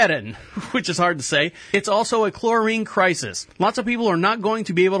Poolmageddon, which is hard to say. It's also a chlorine crisis. Lots of people are not going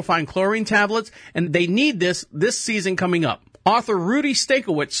to be able to find chlorine tablets, and they need this season coming up. Author Rudy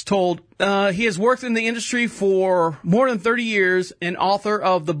Stakowitz told he has worked in the industry for more than 30 years and author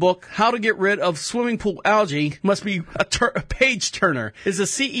of the book How to Get Rid of Swimming Pool Algae, must be a page turner, is the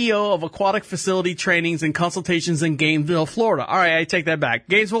CEO of Aquatic Facility Trainings and Consultations in Gainesville, Florida. All right, I take that back.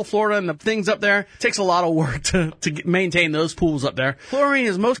 Gainesville, Florida, and the things up there takes a lot of work to maintain those pools up there. Chlorine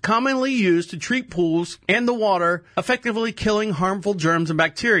is most commonly used to treat pools and the water, effectively killing harmful germs and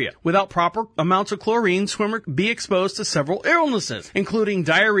bacteria. Without proper amounts of chlorine, swimmers be exposed to several illnesses, including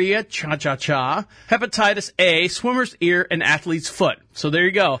diarrhea, hepatitis A, swimmer's ear, and athlete's foot. So there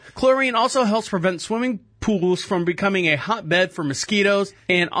you go. Chlorine also helps prevent swimming pools from becoming a hotbed for mosquitoes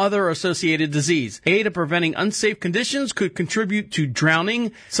and other associated disease. Aid in preventing unsafe conditions could contribute to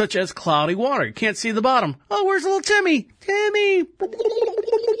drowning, such as cloudy water. You can't see the bottom. Oh, where's little Timmy? Timmy!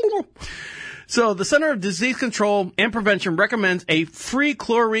 So the Center of Disease Control and Prevention recommends a free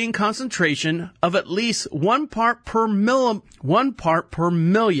chlorine concentration of at least 1 part per million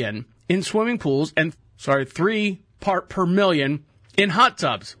in swimming pools and 3 part per million in hot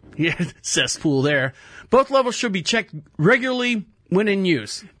tubs. Yeah, cesspool there. Both levels should be checked regularly when in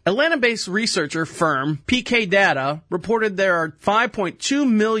use. Atlanta-based researcher firm PK Data reported there are 5.2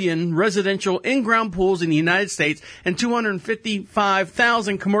 million residential in-ground pools in the United States and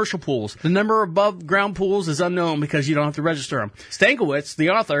 255,000 commercial pools. The number of above-ground pools is unknown because you don't have to register them. Stankiewicz,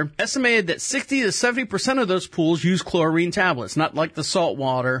 the author, estimated that 60 to 70% of those pools use chlorine tablets, not like the salt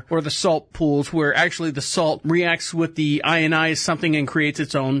water or the salt pools where actually the salt reacts with the ionized something and creates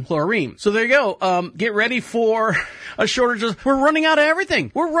its own chlorine. So there you go. Get ready for a shortage. We're running out of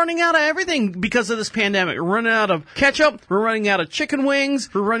everything. We're running out of everything because of this pandemic. We're running out of ketchup. We're running out of chicken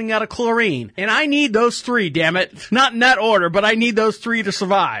wings. We're running out of chlorine. And I need those 3, damn it. Not in that order, but I need those 3 to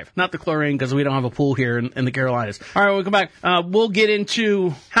survive. Not the chlorine because we don't have a pool here in the Carolinas. All right, we'll come back. We'll get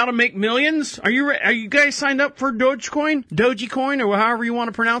into how to make millions. Are you guys signed up for Dogecoin, or however you want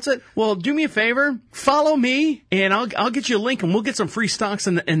to pronounce it? Well, do me a favor. Follow me, and I'll get you a link, and we'll get some free stocks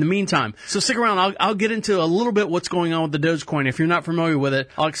in the meantime. So stick around. I'll get into a little bit what's going on with the Dogecoin. If you're not familiar with it,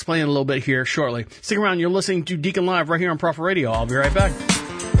 I'll explain a little bit here shortly. Stick around. You're listening to Deacon Live right here on Prophet Radio. I'll be right back.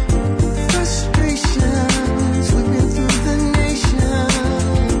 Frustrations sweeping through the nation.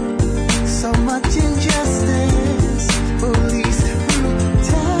 So much injustice, police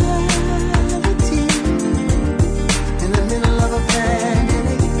brutality. In the middle of a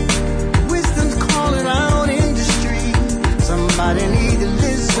pandemic, wisdom's calling out industry. Somebody need to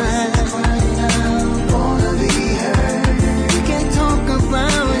listen. Wanna be heard. We can talk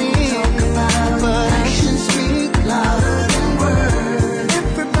about it, but actions speak louder than words.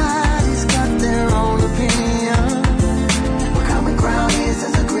 Everybody's got their own opinion. What common ground is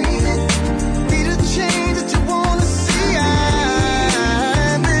agreement. Be the change that you wanna see.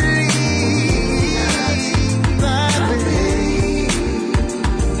 I believe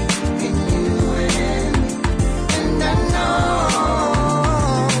in you and I know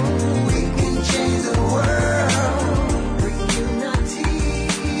we can change the world. Bring unity.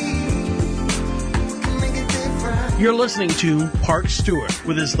 We can make a difference. You're listening to Park Stewart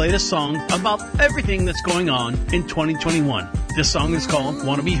with his latest song about everything that's going on in 2021. This song is called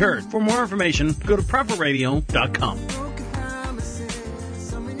Want to Be Heard. For more information, go to ProphetRadio.com. Broken promises,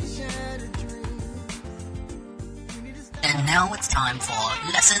 so many shattered dreams. You need to stop. And now it's time for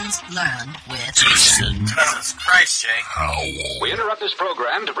Lessons Learned with Jason. Jesus Christ, Jay. Howell. We interrupt this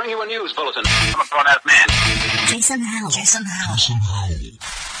program to bring you a news bulletin. I'm a grown-ass man. Jason Howell. Jason Howell.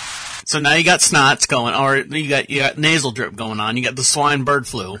 So now you got snots going, or you got nasal drip going on. You got the swine bird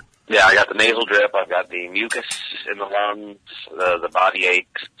flu. Yeah, I got the nasal drip. I've got the mucus in the lungs, the body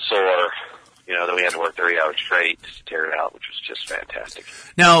aches, sore. You know, then we had to work 30 hours straight to tear it out, which was just fantastic.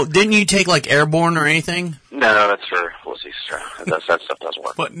 Now, didn't you take, like, airborne or anything? No, that's for wussies. That stuff doesn't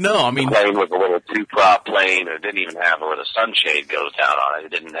work. But no, I mean... The plane was a little two-prop plane. It didn't even have where the sunshade goes down on it.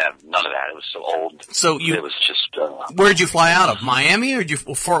 It didn't have none of that. It was so old. So it was just... where'd you fly out of? Miami, or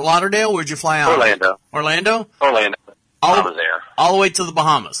Fort Lauderdale? Where'd you fly out Orlando. of? Orlando? Orlando. I was there. All the way to the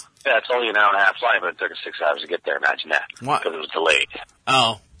Bahamas? Yeah, it's only an hour and a half flight, but it took us 6 hours to get there. Imagine that. What? Because it was delayed.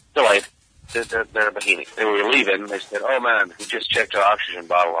 Oh. Delayed. They're Bahini. They were leaving. They said, "Oh man, we just checked our oxygen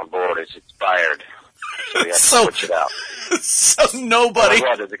bottle on board. It's expired." So we had to switch it out. So nobody.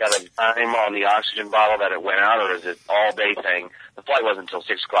 What, has it got a time on the oxygen bottle that it went out, or is it all day thing? The flight wasn't until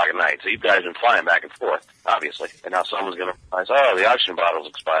 6 o'clock at night, so you guys have been flying back and forth, obviously. And now someone's going to realize, oh, the oxygen bottle's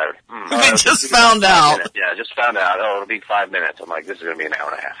expired. They just found out. Yeah, just found out. Oh, it'll be 5 minutes. I'm like, this is going to be an hour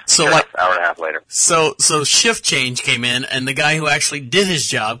and a half. So sure, what? Hour and a half later. So shift change came in, and the guy who actually did his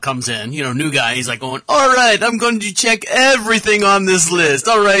job comes in, you know, new guy. He's like going, all right, I'm going to check everything on this list.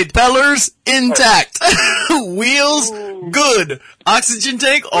 All right, pellers, intact. Wheels, good. Oxygen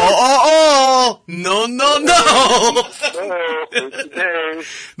tank, no.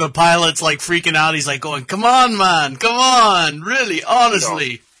 The pilot's like freaking out. He's like going, come on, man, come on, really,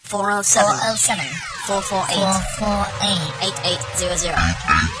 honestly. 407 448 8800.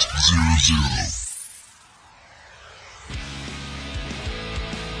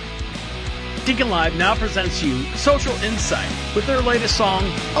 Deacon Live now presents you Social Insight with their latest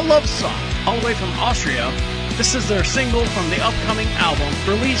song, A Love Song, all the way from Austria. This is their single from the upcoming album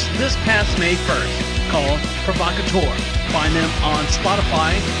released this past May 1st called Provocateur. Find them on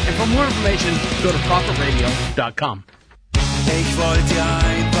Spotify, and for more information, go to ProphetRadio.com. Ich wollte dir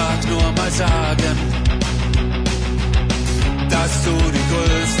einfach nur mal sagen, dass du die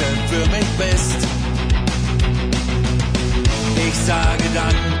Größte für mich bist. Ich sage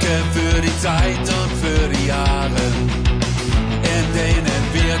danke für die Zeit und für die Jahre, in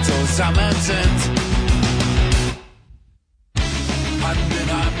denen wir zusammen sind. Hand in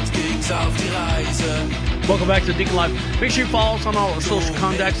Hand ging's auf die Reise. Welcome back to Deacon Live. Make sure you follow us on all our social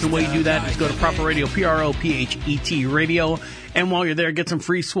contacts. The way you do that is go to Prophet Radio, PROPHET Radio. And while you're there, get some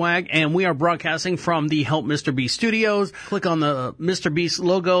free swag. And we are broadcasting from the Help Mr. Beast studios. Click on the Mr. Beast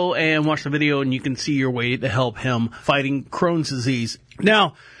logo and watch the video, and you can see your way to help him fighting Crohn's disease.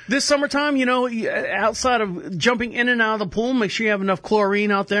 Now, this summertime, you know, outside of jumping in and out of the pool, make sure you have enough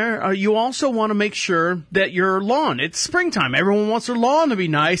chlorine out there. You also want to make sure that your lawn, it's springtime. Everyone wants their lawn to be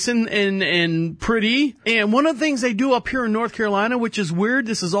nice and pretty. And one of the things they do up here in North Carolina, which is weird,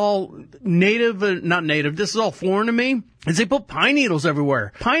 this is all not native, this is all foreign to me, is they put pine needles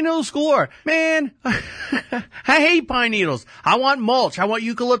everywhere. Pine needles galore. Man, I hate pine needles. I want mulch. I want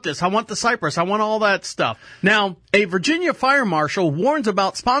eucalyptus. I want the cypress. I want all that stuff. Now, a Virginia fire marshal warns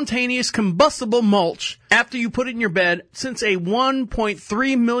about spontaneous combustible mulch after you put it in your bed since a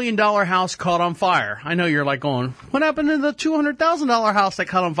 $1.3 million house caught on fire. I know you're like going, what happened to the $200,000 house that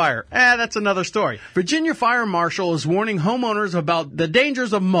caught on fire? That's another story. Virginia fire marshal is warning homeowners about the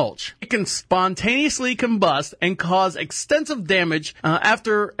dangers of mulch. It can spontaneously combust and cause extensive damage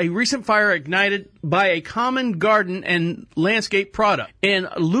after a recent fire ignited by a common garden and landscape product. In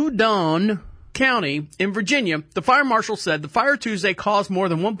Loudoun County in Virginia, the fire marshal said the fire Tuesday caused more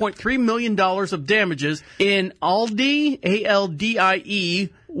than $1.3 million of damages in Aldie, A-L-D-I-E,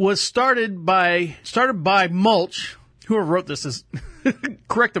 was started by mulch. Whoever wrote this is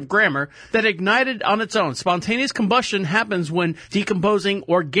corrective grammar, that ignited on its own. Spontaneous combustion happens when decomposing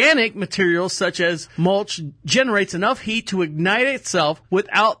organic materials such as mulch generates enough heat to ignite itself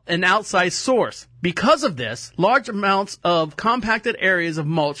without an outside source. Because of this, large amounts of compacted areas of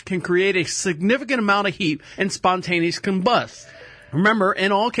mulch can create a significant amount of heat and spontaneous combust. Remember,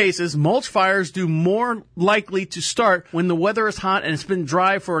 in all cases, mulch fires do more likely to start when the weather is hot and it's been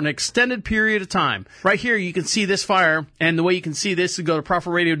dry for an extended period of time. Right here, you can see this fire, and the way you can see this is go to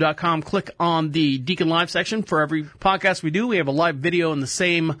ProphetRadio.com, click on the Deacon Live section. For every podcast we do, we have a live video in the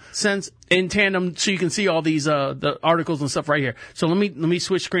same sense. in tandem so you can see all these the articles and stuff right here. So let me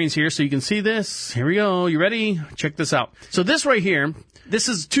switch screens here so you can see this. Here we go. You ready? Check this out. So this right here, this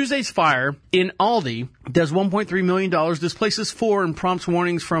is Tuesday's fire in Aldi. Does $1.3 million, displaces 4 and prompts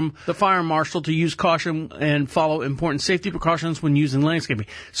warnings from the fire marshal to use caution and follow important safety precautions when using landscaping.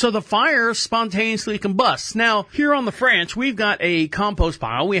 So the fire spontaneously combusts. Now, here on the French, we've got a compost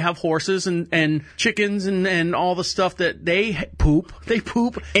pile. We have horses and chickens and all the stuff that they poop.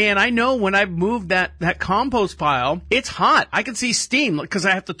 And I know when I've moved that compost pile, it's hot. I can see steam because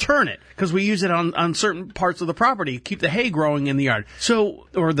I have to turn it because we use it on certain parts of the property to keep the hay growing in the yard. So,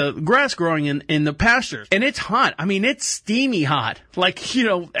 or the grass growing in the pastures. And it's hot. I mean, it's steamy hot. Like,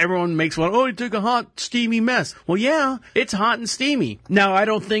 everyone makes one, oh, you took a hot, steamy mess. Well, yeah, it's hot and steamy. Now, I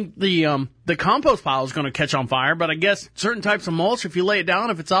don't think the compost pile is going to catch on fire, but I guess certain types of mulch, if you lay it down,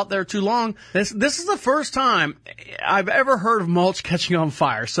 if it's out there too long, this is the first time I've ever heard of mulch catching on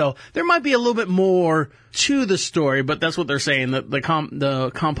fire. So there might be a little bit more to the story, but that's what they're saying, that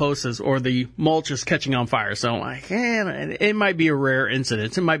the compost is, or the mulch is catching on fire. So it might be a rare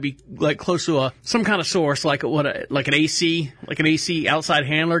incident. It might be like close to some kind of source, like an AC outside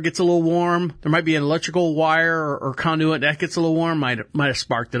handler gets a little warm. There might be an electrical wire or conduit that gets a little warm, might have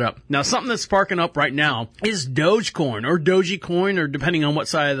sparked it up. Now, something that's sparking up right now is Dogecoin or Dogecoin, or depending on what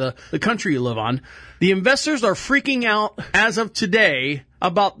side of the country you live on. The investors are freaking out as of today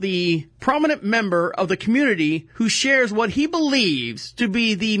about the prominent member of the community who shares what he believes to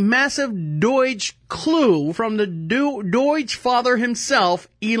be the massive Doge clue from the Doge father himself,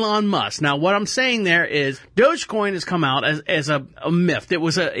 Elon Musk. Now, what I'm saying there is Dogecoin has come out as a myth. It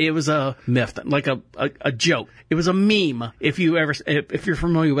was a myth, like a joke. It was a meme, if you're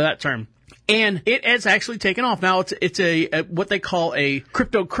familiar with that term. And it has actually taken off. Now, it's a what they call a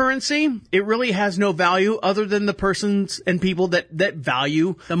cryptocurrency. It really has no value other than the persons and people that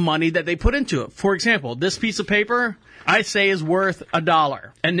value the money that they put into it. For example, this piece of paper, I say, is worth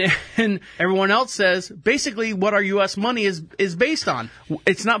 $1. And everyone else says basically what our U.S. money is based on.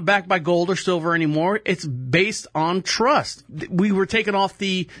 It's not backed by gold or silver anymore. It's based on trust. We were taken off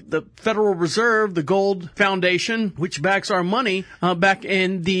the Federal Reserve, the gold foundation, which backs our money, back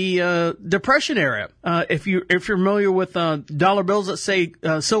in the Depression era. If you're familiar with dollar bills that say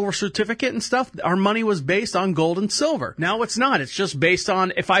silver certificate and stuff, our money was based on gold and silver. Now it's not. It's just based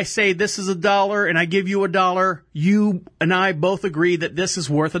on, if I say this is $1 and I give you $1, you and I both agree that this is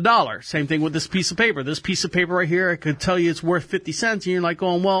worth $1. Same thing with this piece of paper. This piece of paper right here, I could tell you it's worth 50 cents, and you're like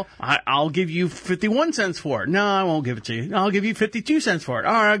going, well, I'll give you 51 cents for it. No, I won't give it to you. I'll give you 52 cents for it.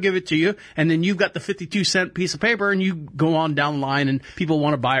 All right, I'll give it to you. And then you've got the 52 cent piece of paper, and you go on down the line, and people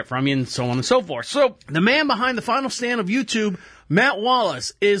want to buy it from you, and so on and so forth. So the man behind the final stand of YouTube, Matt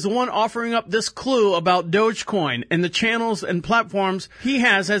Wallace, is the one offering up this clue about Dogecoin, and the channels and platforms he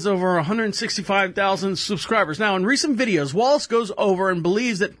has over 165,000 subscribers. Now, in recent videos, Wallace goes over and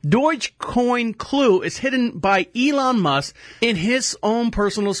believes that Dogecoin clue is hidden by Elon Musk in his own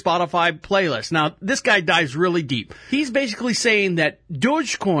personal Spotify playlist. Now, this guy dives really deep. He's basically saying that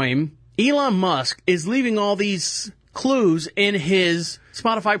Dogecoin, Elon Musk, is leaving all these clues in his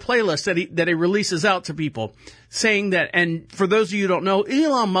Spotify playlist that he releases out to people, saying that, and for those of you who don't know,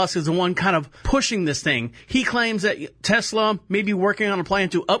 Elon Musk is the one kind of pushing this thing. He claims that Tesla may be working on a plan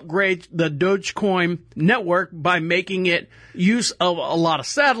to upgrade the Dogecoin network by making it use of a lot of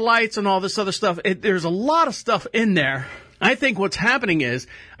satellites and all this other stuff. There's a lot of stuff in there. I think what's happening is,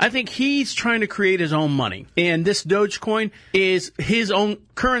 I think he's trying to create his own money, and this Dogecoin is his own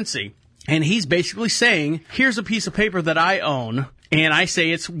currency. And he's basically saying, here's a piece of paper that I own, and I say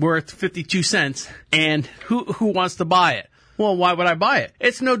it's worth 52 cents, and who wants to buy it? Well, why would I buy it?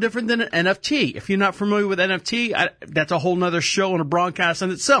 It's no different than an NFT. If you're not familiar with NFT, that's a whole nother show and a broadcast in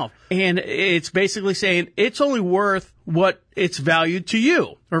itself. And it's basically saying it's only worth what it's valued to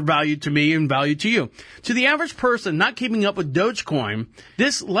you, or valued to me and valued to you. To the average person not keeping up with Dogecoin,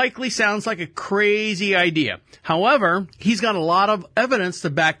 this likely sounds like a crazy idea. However, he's got a lot of evidence to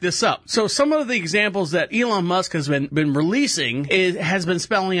back this up. So some of the examples that Elon Musk has been releasing has been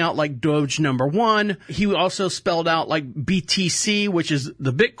spelling out like Doge #1. He also spelled out like BTC, which is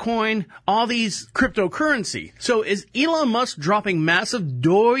the Bitcoin, all these cryptocurrency. So is Elon Musk dropping massive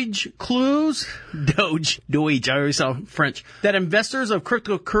Doge clues? Doge, I always sound French. That investors of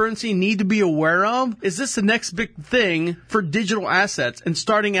cryptocurrency need to be aware of? Is this the next big thing for digital assets and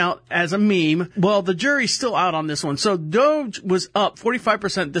starting out as a meme? Well, the jury's still out on this one. So Doge was up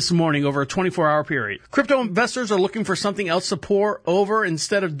 45% this morning over a 24-hour period. Crypto investors are looking for something else to pour over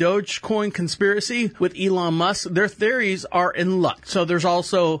instead of Dogecoin conspiracy with Elon Musk. Their theories are in luck. So there's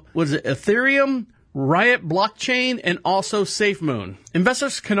also, Ethereum, Riot Blockchain, and also SafeMoon.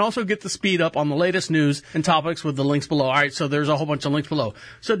 Investors can also get the speed up on the latest news and topics with the links below. All right, so there's a whole bunch of links below.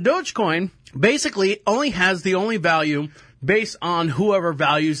 So Dogecoin basically only has the only value based on whoever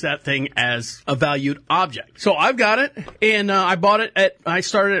values that thing as a valued object. So I've got it, and I bought it I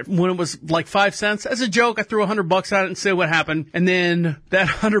started it when it was like 5 cents. As a joke, I threw $100 at it and see what happened. And then that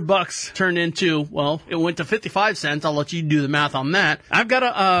 $100 turned into, well, it went to 55 cents. I'll let you do the math on that. I've got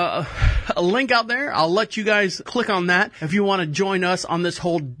a link out there. I'll let you guys click on that if you want to join us on this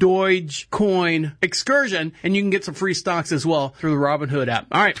whole Dogecoin excursion, and you can get some free stocks as well through the Robinhood app.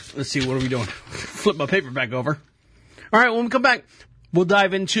 All right, let's see, what are we doing? Flip my paper back over. All right, when we come back, we'll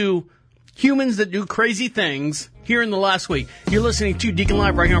dive into humans that do crazy things here in the last week. You're listening to Deacon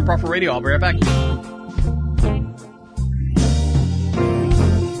Live right here on Prophet Radio. I'll be right back.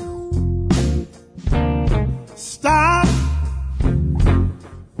 Stop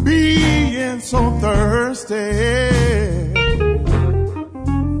being so thirsty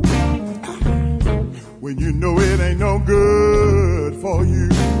when you know it ain't no good for you.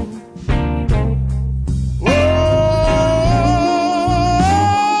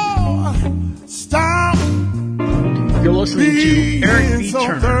 You're listening to Eric B.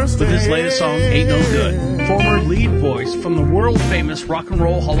 Turner with his latest song, Ain't No Good. Former lead voice from the world-famous Rock and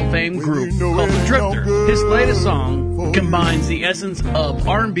Roll Hall of Fame group called The Drifters. His latest song combines the essence of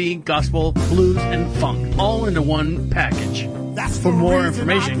R&B, gospel, blues, and funk, all into one package. For more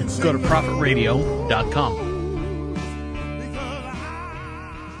information, go to ProphetRadio.com.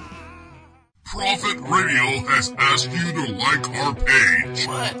 Prophet Radio has asked you to like our page.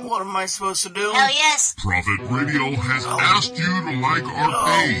 What? What am I supposed to do? Hell yes. Prophet Radio has asked you to like our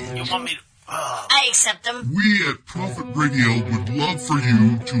page. You want me to... I accept them. We at Prophet Radio would love for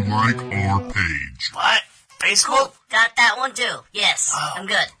you to like our page. What? Facebook? Cool. Got that one too. Yes, I'm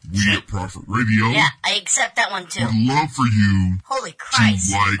good. We at Prophet Radio Yeah, I accept that one too. would love for you Holy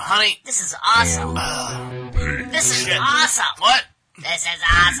Christ. to like Honey. This is awesome. our page. This is awesome. What? This is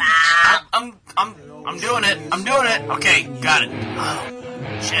awesome. I'm doing it. I'm doing it. Okay, got it.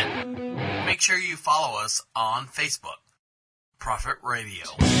 Oh, shit. Make sure you follow us on Facebook. Prophet Radio.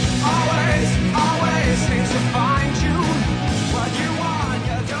 Always seems to find you. What you want,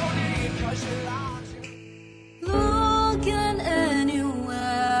 you don't need, 'cause you love Looking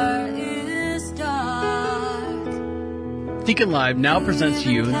anywhere is dark. Deacon Live now presents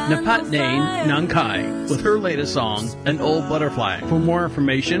to you Napatne Nankai with her latest song, An Old Butterfly. For more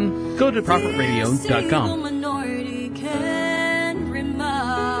information, go to ProphetRadio.com. Minority can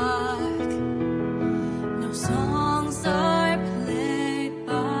remark. No songs are played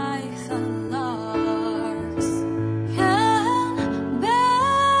by the larks. Can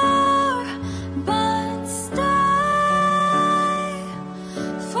bear but stay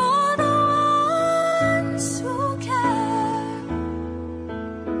for the ones who care.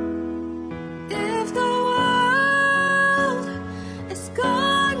 If the world is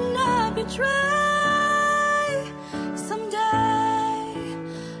gonna betray, someday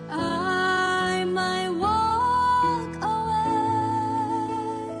I might walk away.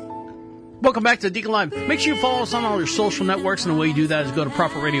 Welcome back to Deacon Live. Make sure you follow us on all your social networks, and the way you do that is go to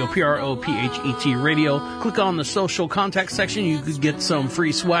Prophet Radio, PROPHET Radio. Click on the social contact section. You could get some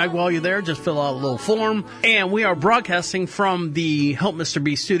free swag while you're there. Just fill out a little form. And we are broadcasting from the Help Mr.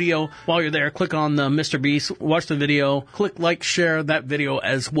 Beast studio. While you're there, click on the Mr. Beast, watch the video, click like, share that video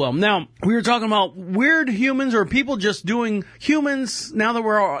as well. Now, we were talking about weird humans or people just doing humans now that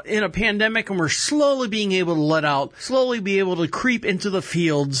we're in a pandemic and we're slowly being able to let out, slowly be able to creep into the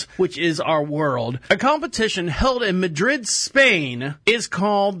fields, which is our world. A competition held in Madrid, Spain is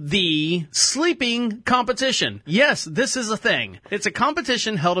called the Sleeping Competition. Yes, this is a thing. It's a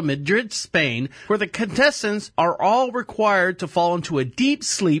competition held in Madrid, Spain, where the contestants are all required to fall into a deep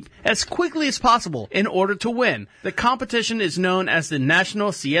sleep as quickly as possible in order to win. The competition is known as the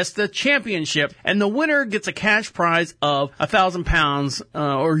National Siesta Championship, and the winner gets a cash prize of £1,000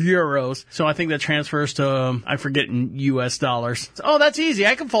 or euros. So I think that transfers to, I forget, in US dollars. Oh, that's easy.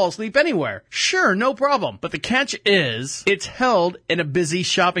 I can fall asleep anywhere. Sure, no problem. But the catch is, it's held in a busy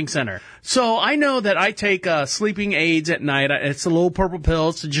shopping center. So I know that I take sleeping aids at night. It's a little purple pill.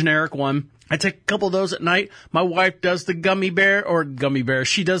 It's a generic one. I take a couple of those at night. My wife does the gummy bear.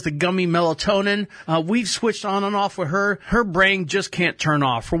 She does the gummy melatonin. We've switched on and off with her. Her brain just can't turn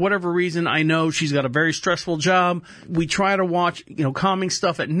off. For whatever reason, I know she's got a very stressful job. We try to watch, calming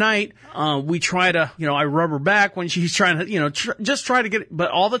stuff at night. We try to, I rub her back when she's trying to, just try to get it.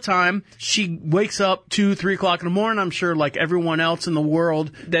 But all the time, she wakes up 2, 3 o'clock in the morning. I'm sure like everyone else in the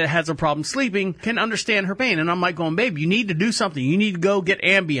world that has a problem sleeping can understand her pain. And I'm like going, babe, you need to do something. You need to go get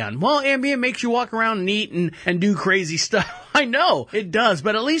Ambien. Well, Ambien makes you walk around and eat and do crazy stuff. I know, it does,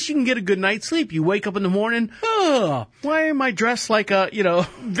 but at least you can get a good night's sleep. You wake up in the morning, why am I dressed like a,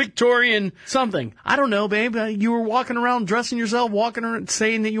 Victorian something? I don't know, babe. You were walking around dressing yourself, walking around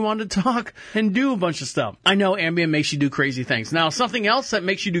saying that you wanted to talk and do a bunch of stuff. I know Ambien makes you do crazy things. Now, something else that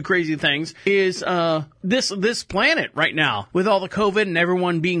makes you do crazy things is this planet right now with all the COVID and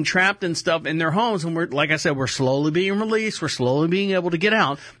everyone being trapped and stuff in their homes. And like I said, we're slowly being released. We're slowly being able to get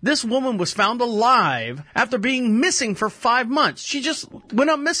out. This woman was found alive after being missing for 5 months. She just went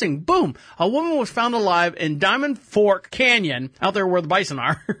up missing. Boom. A woman was found alive in Diamond Fork Canyon, out there where the bison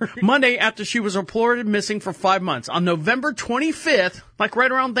are, Monday after she was reported missing for 5 months. On November 25th, like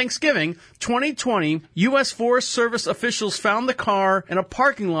right around Thanksgiving, 2020, U.S. Forest Service officials found the car in a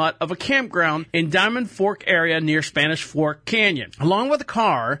parking lot of a campground in Diamond Fork area near Spanish Fork Canyon. Along with the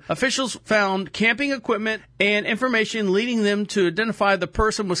car, officials found camping equipment and information leading them to identify the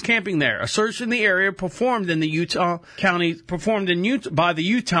person was camping there. A search in the area performed by the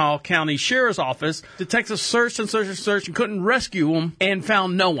Utah County Sheriff's Office. Detectives searched and couldn't rescue him and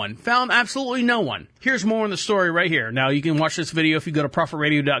found no one. Found absolutely no one. Here's more on the story right here. Now, you can watch this video if you go to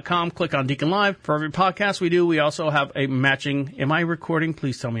prophetradio.com, click on Deacon Live. For every podcast we do, we also have a matching. Am I recording?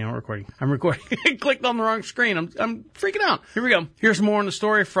 Please tell me I'm recording. I'm recording. I clicked on the wrong screen. I'm freaking out. Here we go. Here's more on the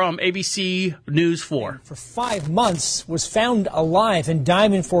story from ABC News 4. For 5 months, was found alive in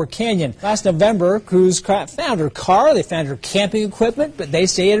Diamond Fork Canyon. Last November, crews found her car. They found her camping equipment, but they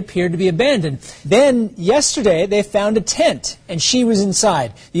say it appeared to be abandoned. Then, yesterday, they found a tent, and she was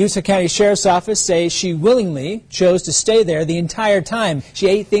inside. The Utah County Sheriff's Office say she willingly chose to stay there the entire time. She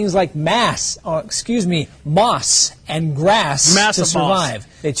ate things like moss and grass to survive.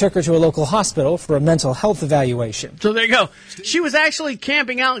 They took her to a local hospital for a mental health evaluation. So there you go. She was actually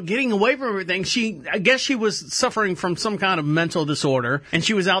camping out, getting away from everything. I guess she was suffering from some kind of mental disorder, and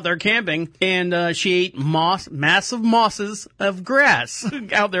she was out there camping, and she ate massive mosses of grass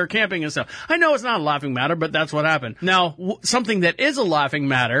out there camping and stuff. I know it's not a laughing matter, but that's what happened. Now, something that is a laughing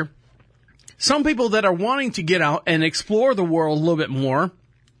matter, some people that are wanting to get out and explore the world a little bit more,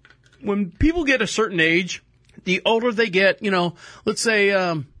 when people get a certain age, the older they get, let's say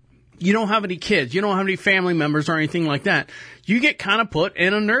you don't have any kids, you don't have any family members or anything like that, you get kind of put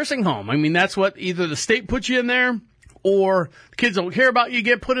in a nursing home. I mean, that's what either the state puts you in there or the kids don't care about you,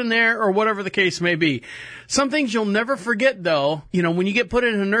 get put in there, or whatever the case may be. Some things you'll never forget, though, when you get put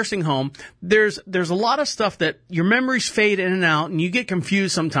in a nursing home, there's a lot of stuff that your memories fade in and out, and you get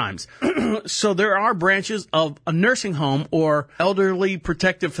confused sometimes. So there are branches of a nursing home or elderly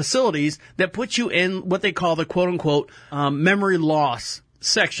protective facilities that put you in what they call the quote-unquote memory loss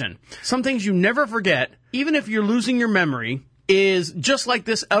section. Some things you never forget, even if you're losing your memory, is just like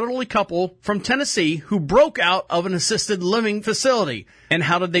this elderly couple from Tennessee who broke out of an assisted living facility. And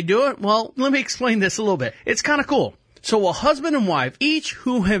how did they do it? Well, let me explain this a little bit. It's kind of cool. So a husband and wife, each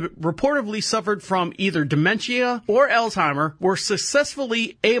who have reportedly suffered from either dementia or Alzheimer, were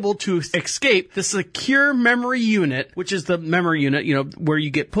successfully able to escape the secure memory unit, which is the memory unit, where you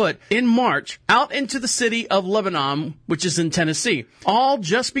get put, in March, out into the city of Lebanon, which is in Tennessee. All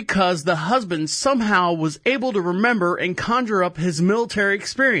just because the husband somehow was able to remember and conjure up his military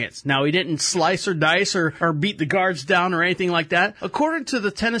experience. Now, he didn't slice or dice or beat the guards down or anything like that. According to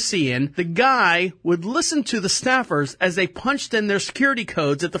the Tennessean, the guy would listen to the staffers as they punched in their security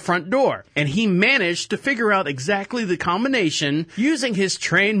codes at the front door. And he managed to figure out exactly the combination using his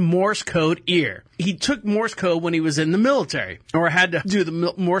trained Morse code ear. He took Morse code when he was in the military, or had to do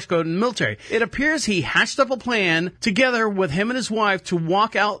the Morse code in the military. It appears he hatched up a plan together with him and his wife to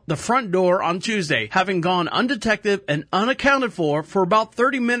walk out the front door on Tuesday, having gone undetected and unaccounted for about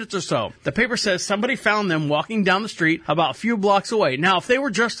 30 minutes or so. The paper says somebody found them walking down the street about a few blocks away. Now, if they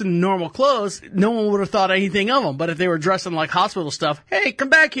were dressed in normal clothes, no one would have thought anything of them. But if they were dressed in like hospital stuff, hey, come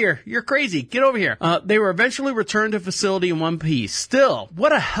back here. You're crazy. Get over here. They were eventually returned to facility in one piece. Still,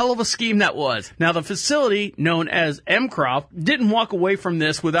 what a hell of a scheme that was. Now, the facility, known as Emcroft, didn't walk away from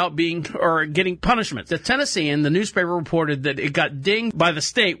this without getting punishment. The Tennessean, the newspaper, reported that it got dinged by the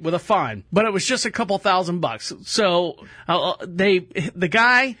state with a fine, but it was just a couple $1,000. So the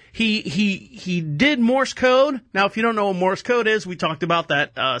guy he did Morse code. Now, if you don't know what Morse code is, we talked about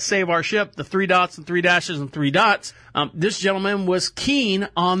that. Save Our Ship, the 3 dots and 3 dashes and 3 dots. This gentleman was keen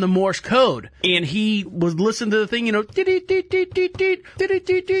on the Morse code, and he would listen to the thing,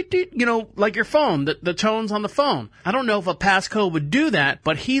 like your phone, the tones on the phone. I don't know if a passcode would do that,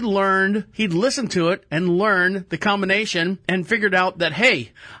 but he'd listened to it and learned the combination and figured out that,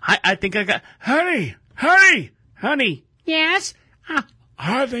 hey, I think I got, honey, yes?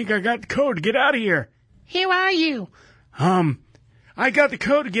 I think I got the code. Get out of here. Who are you? I got the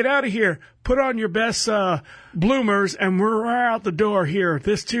code to get out of here. Put on your best bloomers, and we're out the door here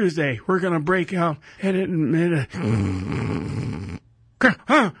this Tuesday. We're going to break out. We're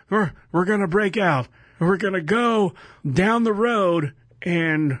going to break out. We're going to go down the road,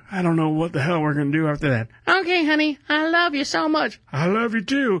 and I don't know what the hell we're going to do after that. Okay, honey, I love you so much. I love you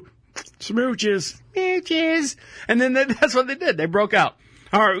too. Smooches. Smooches. And then that's what they did. They broke out.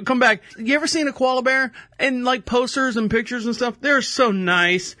 All right, come back. You ever seen a koala bear in like posters and pictures and stuff? They're so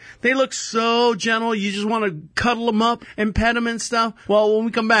nice. They look so gentle. You just want to cuddle them up and pet them and stuff. Well, when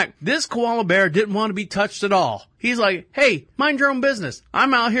we come back, this koala bear didn't want to be touched at all. He's like, hey, mind your own business.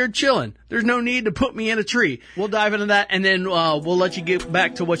 I'm out here chilling. There's no need to put me in a tree. We'll dive into that, and then we'll let you get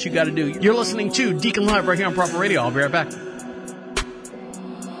back to what you got to do. You're listening to Deacon Live right here on Proper Radio. I'll be right back.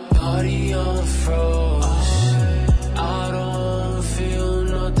 Body on froze. I don't feel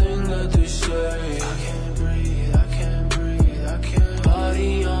nothing that they say. I can't breathe, I can't breathe, I can't.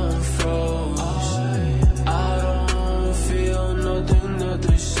 Body on froze. I don't feel nothing that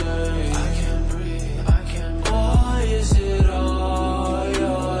they say. I can't breathe, I can't. Why is it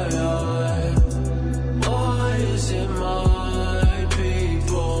why is it my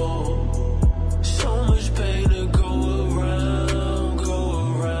people? So much pain to go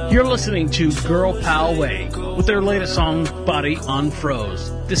around. You're listening to Girl Pal Way with their latest song, Body on Froze.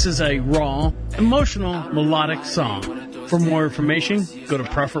 This is a raw, emotional, melodic song. For more information, go to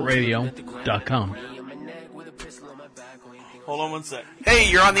ProphetRadio.com. Hold on one sec. Hey,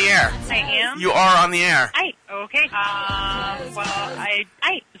 you're on the air. I am? You are on the air. Okay. Well, I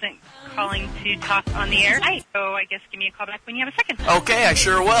wasn't calling to talk on the air. So I guess give me a call back when you have a second. Okay, I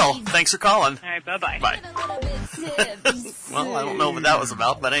sure will. Thanks for calling. All right, bye-bye. Bye. Well, I don't know what that was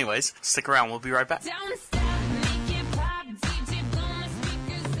about, but anyways, stick around. We'll be right back.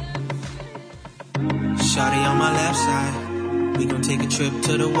 Shawty on my left side, we gon' take a trip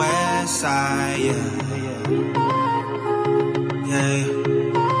to the west side, yeah.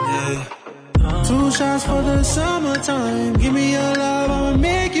 2 shots for the summertime, give me your love, I'ma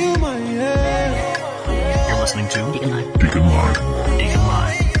make you mine, yeah. You're listening to Deacon Live. Deacon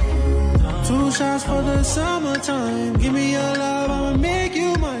Live. 2 shots for the summertime, give me your love, I'ma make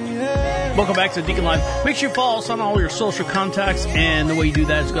you mine, yeah. Welcome back to Deacon Live. Make sure you follow us on all your social contacts, and the way you do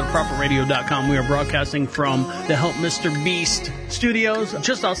that is go to ProphetRadio.com. We are broadcasting from the Help Mr. Beast studios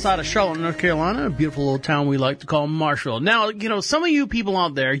just outside of Charlotte, North Carolina, a beautiful little town we like to call Marshall. Now, you know, some of you people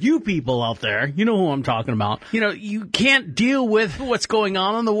out there, you know who I'm talking about. You know, you can't deal with what's going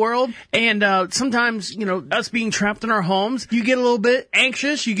on in the world, and sometimes, you know, us being trapped in our homes, you get a little bit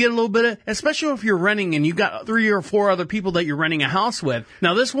anxious, you get a little bit of, especially if you're renting and you got 3 or 4 other people that you're renting a house with.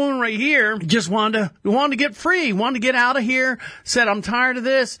 Now, this woman right here just wanted to get free, wanted to get out of here, said, I'm tired of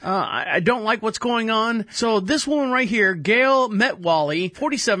this, I don't like what's going on. So this woman right here, Gail Metwally,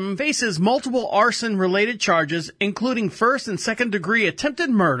 47, faces multiple arson-related charges, including first and second degree attempted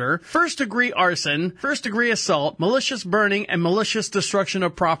murder, first degree arson, first degree assault, malicious burning, and malicious destruction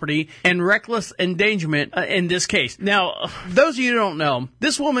of property, and reckless endangerment in this case. Now, those of you who don't know,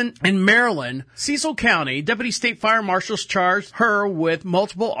 this woman in Maryland, Cecil County, Deputy State Fire Marshals charged her with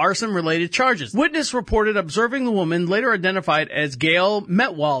multiple arson-related charges. Witness reported observing the woman, later identified as Gail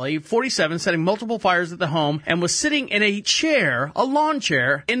Metwally, 47, setting multiple fires at the home and was sitting in a chair, a lawn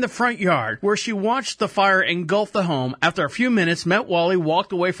chair, in the front yard where she watched the fire engulf the home. After a few minutes, Metwally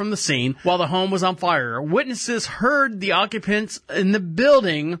walked away from the scene while the home was on fire. Witnesses heard the occupants in the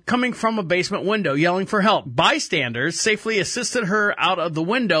building coming from a basement window yelling for help. Bystanders safely assisted her out of the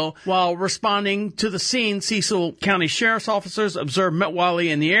window while responding to the scene. Cecil County Sheriff's officers observed Metwally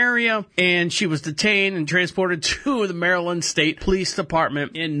in the area, and she was detained and transported to the Maryland State Police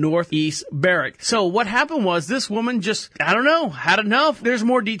Department in Northeast Barrack. So what happened was this woman just, I don't know, had enough. There's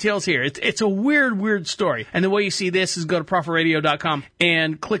more details here. It's a weird story. And the way you see this is go to ProphetRadio.com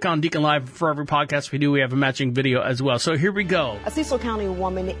and click on Deacon Live. For every podcast we do, we have a matching video as well. So here we go. A Cecil County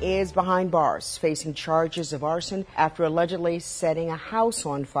woman is behind bars, facing charges of arson after allegedly setting a house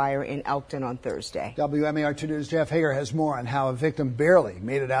on fire in Elkton on Thursday. WMAR2 News' Jeff Hager has more on how a victim barely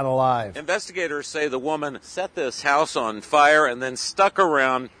made it out alive. Investigators say the woman set this house on fire and then stuck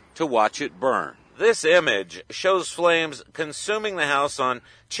around to watch it burn. This image shows flames consuming the house on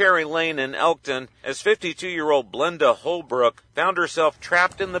Cherry Lane in Elkton as 52-year-old Blenda Holbrook found herself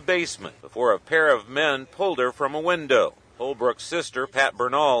trapped in the basement before a pair of men pulled her from a window. Holbrook's sister, Pat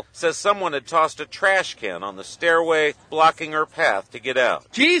Bernal, says someone had tossed a trash can on the stairway, blocking her path to get out.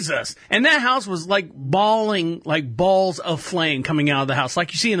 Jesus! And that house was like bawling, like balls of flame coming out of the house,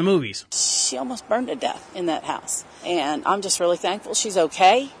 like you see in the movies. She almost burned to death in that house. And I'm just really thankful she's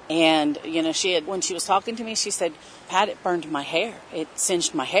okay. And, you know, when she was talking to me, she said, Pat, it burned my hair. It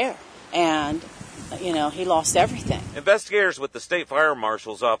singed my hair. And, you know, he lost everything. Investigators with the State Fire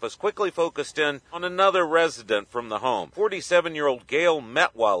Marshal's office quickly focused in on another resident from the home, 47-year-old Gail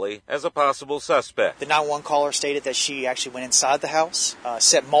Metwally, as a possible suspect. The 911 caller stated that she actually went inside the house,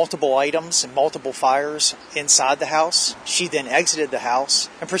 set multiple items and multiple fires inside the house. She then exited the house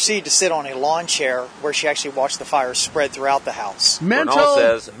and proceeded to sit on a lawn chair where she actually watched the fires spread throughout the house. Bernal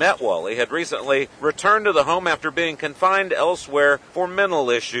says Metwally had recently returned to the home after being confined elsewhere for mental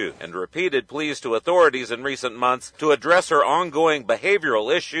issues, and repeated pleas to authorities in recent months to address her ongoing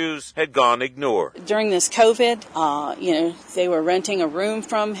behavioral issues had gone ignored. During this COVID, you know, they were renting a room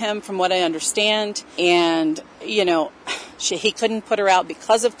from him, from what I understand, and, you know, he couldn't put her out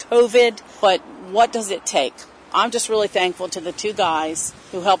because of COVID, but what does it take? I'm just really thankful to the two guys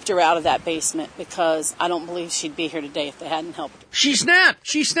who helped her out of that basement, because I don't believe she'd be here today if they hadn't helped her. She snapped.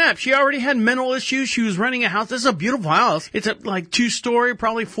 She already had mental issues. She was renting a house. This is a beautiful house. It's a like 2-story,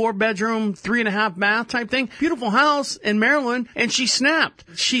 probably 4-bedroom, 3.5 bath type thing. Beautiful house in Maryland. And she snapped.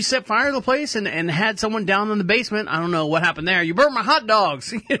 She set fire to the place and had someone down in the basement. I don't know what happened there. You burnt my hot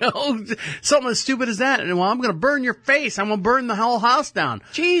dogs. You know, something as stupid as that. And well, I'm going to burn your face. I'm going to burn the whole house down.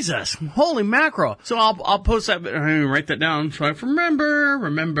 Jesus. Holy mackerel. So I'll post that. Write that down so I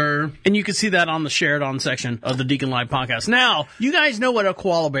remember. And you can see that on the shared on section of the Deacon Live podcast. Now, you guys know what a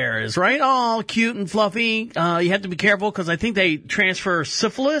koala bear is, right? All cute and fluffy. You have to be careful because I think they transfer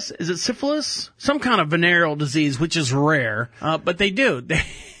syphilis. Is it syphilis? Some kind of venereal disease, which is rare. But they do.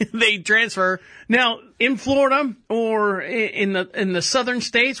 They transfer. Now, in Florida or in the southern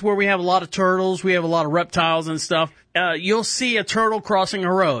states where we have a lot of turtles, we have a lot of reptiles and stuff, you'll see a turtle crossing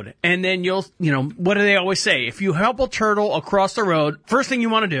a road. And then what do they always say? If you help a turtle across the road, first thing you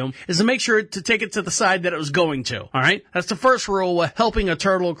want to do is to make sure to take it to the side that it was going to. All right? That's the first rule with helping a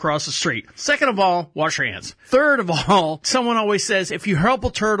turtle across the street. Second of all, wash your hands. Third of all, someone always says, if you help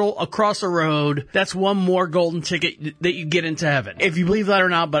a turtle across the road, that's one more golden ticket that you get into heaven. If you believe that or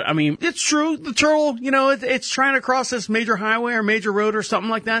not, but I mean, it's true. The turtle, it's trying to cross this major highway or major road or something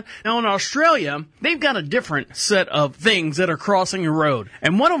like that. Now in Australia, they've got a different set of things that are crossing a road.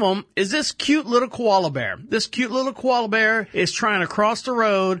 And one of them is this cute little koala bear. This cute little koala bear is trying to cross the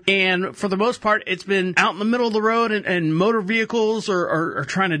road, and for the most part, it's been out in the middle of the road, and motor vehicles are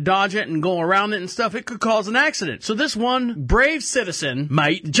trying to dodge it and go around it and stuff. It could cause an accident. So this one brave citizen,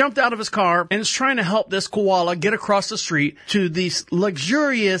 mate, jumped out of his car and is trying to help this koala get across the street to these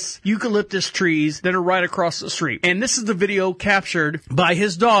luxurious eucalyptus trees that are right across the street. And this is the video captured by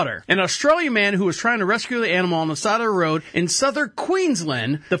his daughter. An Australian man who was trying to rescue the animal on the side of the road in southern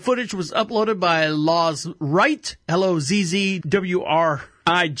Queensland. The footage was uploaded by Loz Wright, Lozzwright,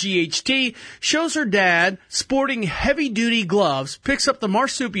 shows her dad sporting heavy-duty gloves, picks up the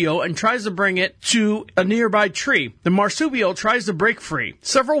marsupial and tries to bring it to a nearby tree. The marsupial tries to break free.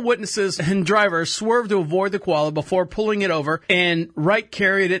 Several witnesses and drivers swerved to avoid the koala before pulling it over, and Wright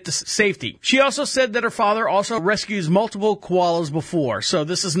carried it to safety. She also said that her father also rescues multiple koalas before, so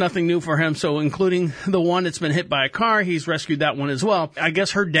this is nothing new for him, so including the one that's been hit by a car, he's rescued that one as well. I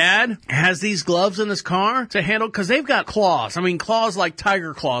guess her dad has these gloves in his car to handle, because they've got claws. I mean, claws like tiger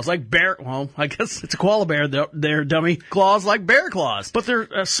claws, like bear, well, I guess it's a koala bear, they're dummy. Claws like bear claws, but they're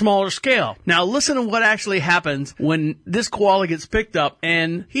a smaller scale. Now listen to what actually happens when this koala gets picked up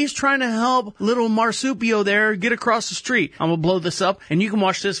and he's trying to help little marsupial there get across the street. I'm gonna blow this up and you can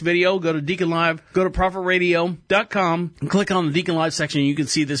watch this video. Go to Deacon Live, go to prophetradio.com and click on the Deacon Live section and you can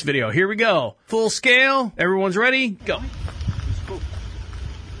see this video. Here we go. Full scale. Everyone's ready? Go.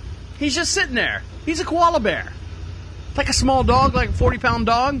 He's just sitting there. He's a koala bear. Like a small dog, like a 40-pound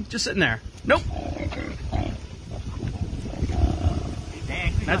dog, just sitting there. Nope.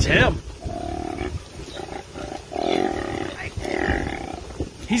 That's him.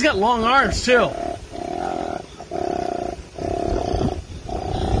 He's got long arms, too.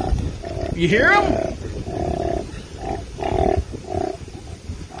 You hear him?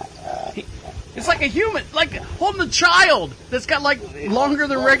 It's like a human, like holding a child that's got like longer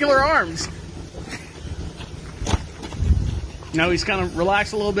than regular arms. Now he's kind of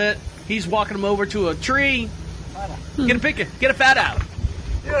relaxed a little bit. He's walking him over to a tree. Get a fat out.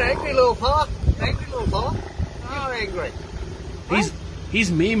 You're angry little paw. Angry little paw. You're angry. He's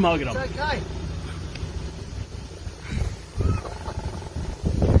mean mugging him. It's okay.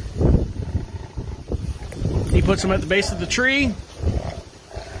 He puts them at the base of the tree.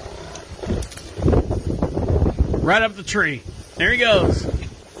 Right up the tree. There he goes.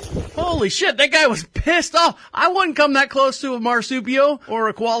 Holy shit, that guy was pissed off. I wouldn't come that close to a marsupial or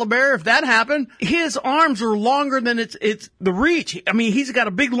a koala bear if that happened. His arms are longer than it's the reach. I mean, he's got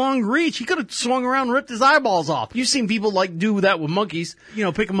a big, long reach. He could have swung around and ripped his eyeballs off. You've seen people like do that with monkeys. You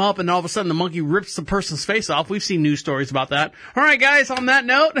know, pick them up and all of a sudden the monkey rips the person's face off. We've seen news stories about that. All right, guys, on that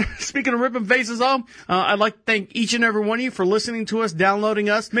note, speaking of ripping faces off, I'd like to thank each and every one of you for listening to us, downloading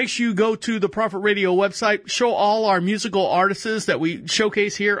us. Make sure you go to the Prophet Radio website, show all our musical artists that we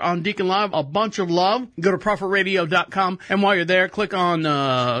showcase here on Deacon Live a bunch of love. Go to prophetradio.com, and while you're there, click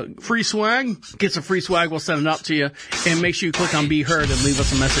on free swag. Get some free swag. We'll send it up to you. And make sure you click on Be Heard and leave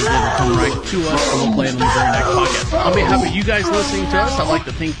us a message. It'll come right to us, and we'll play it on the very next podcast. On behalf of you guys listening to us, I'd like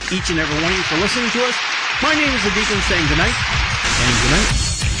to thank each and every one of you for listening to us. My name is the Deacon, saying goodnight. And goodnight.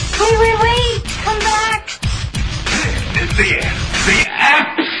 Wait! Come back! This is the end. The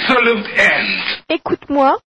absolute end. Écoute-moi.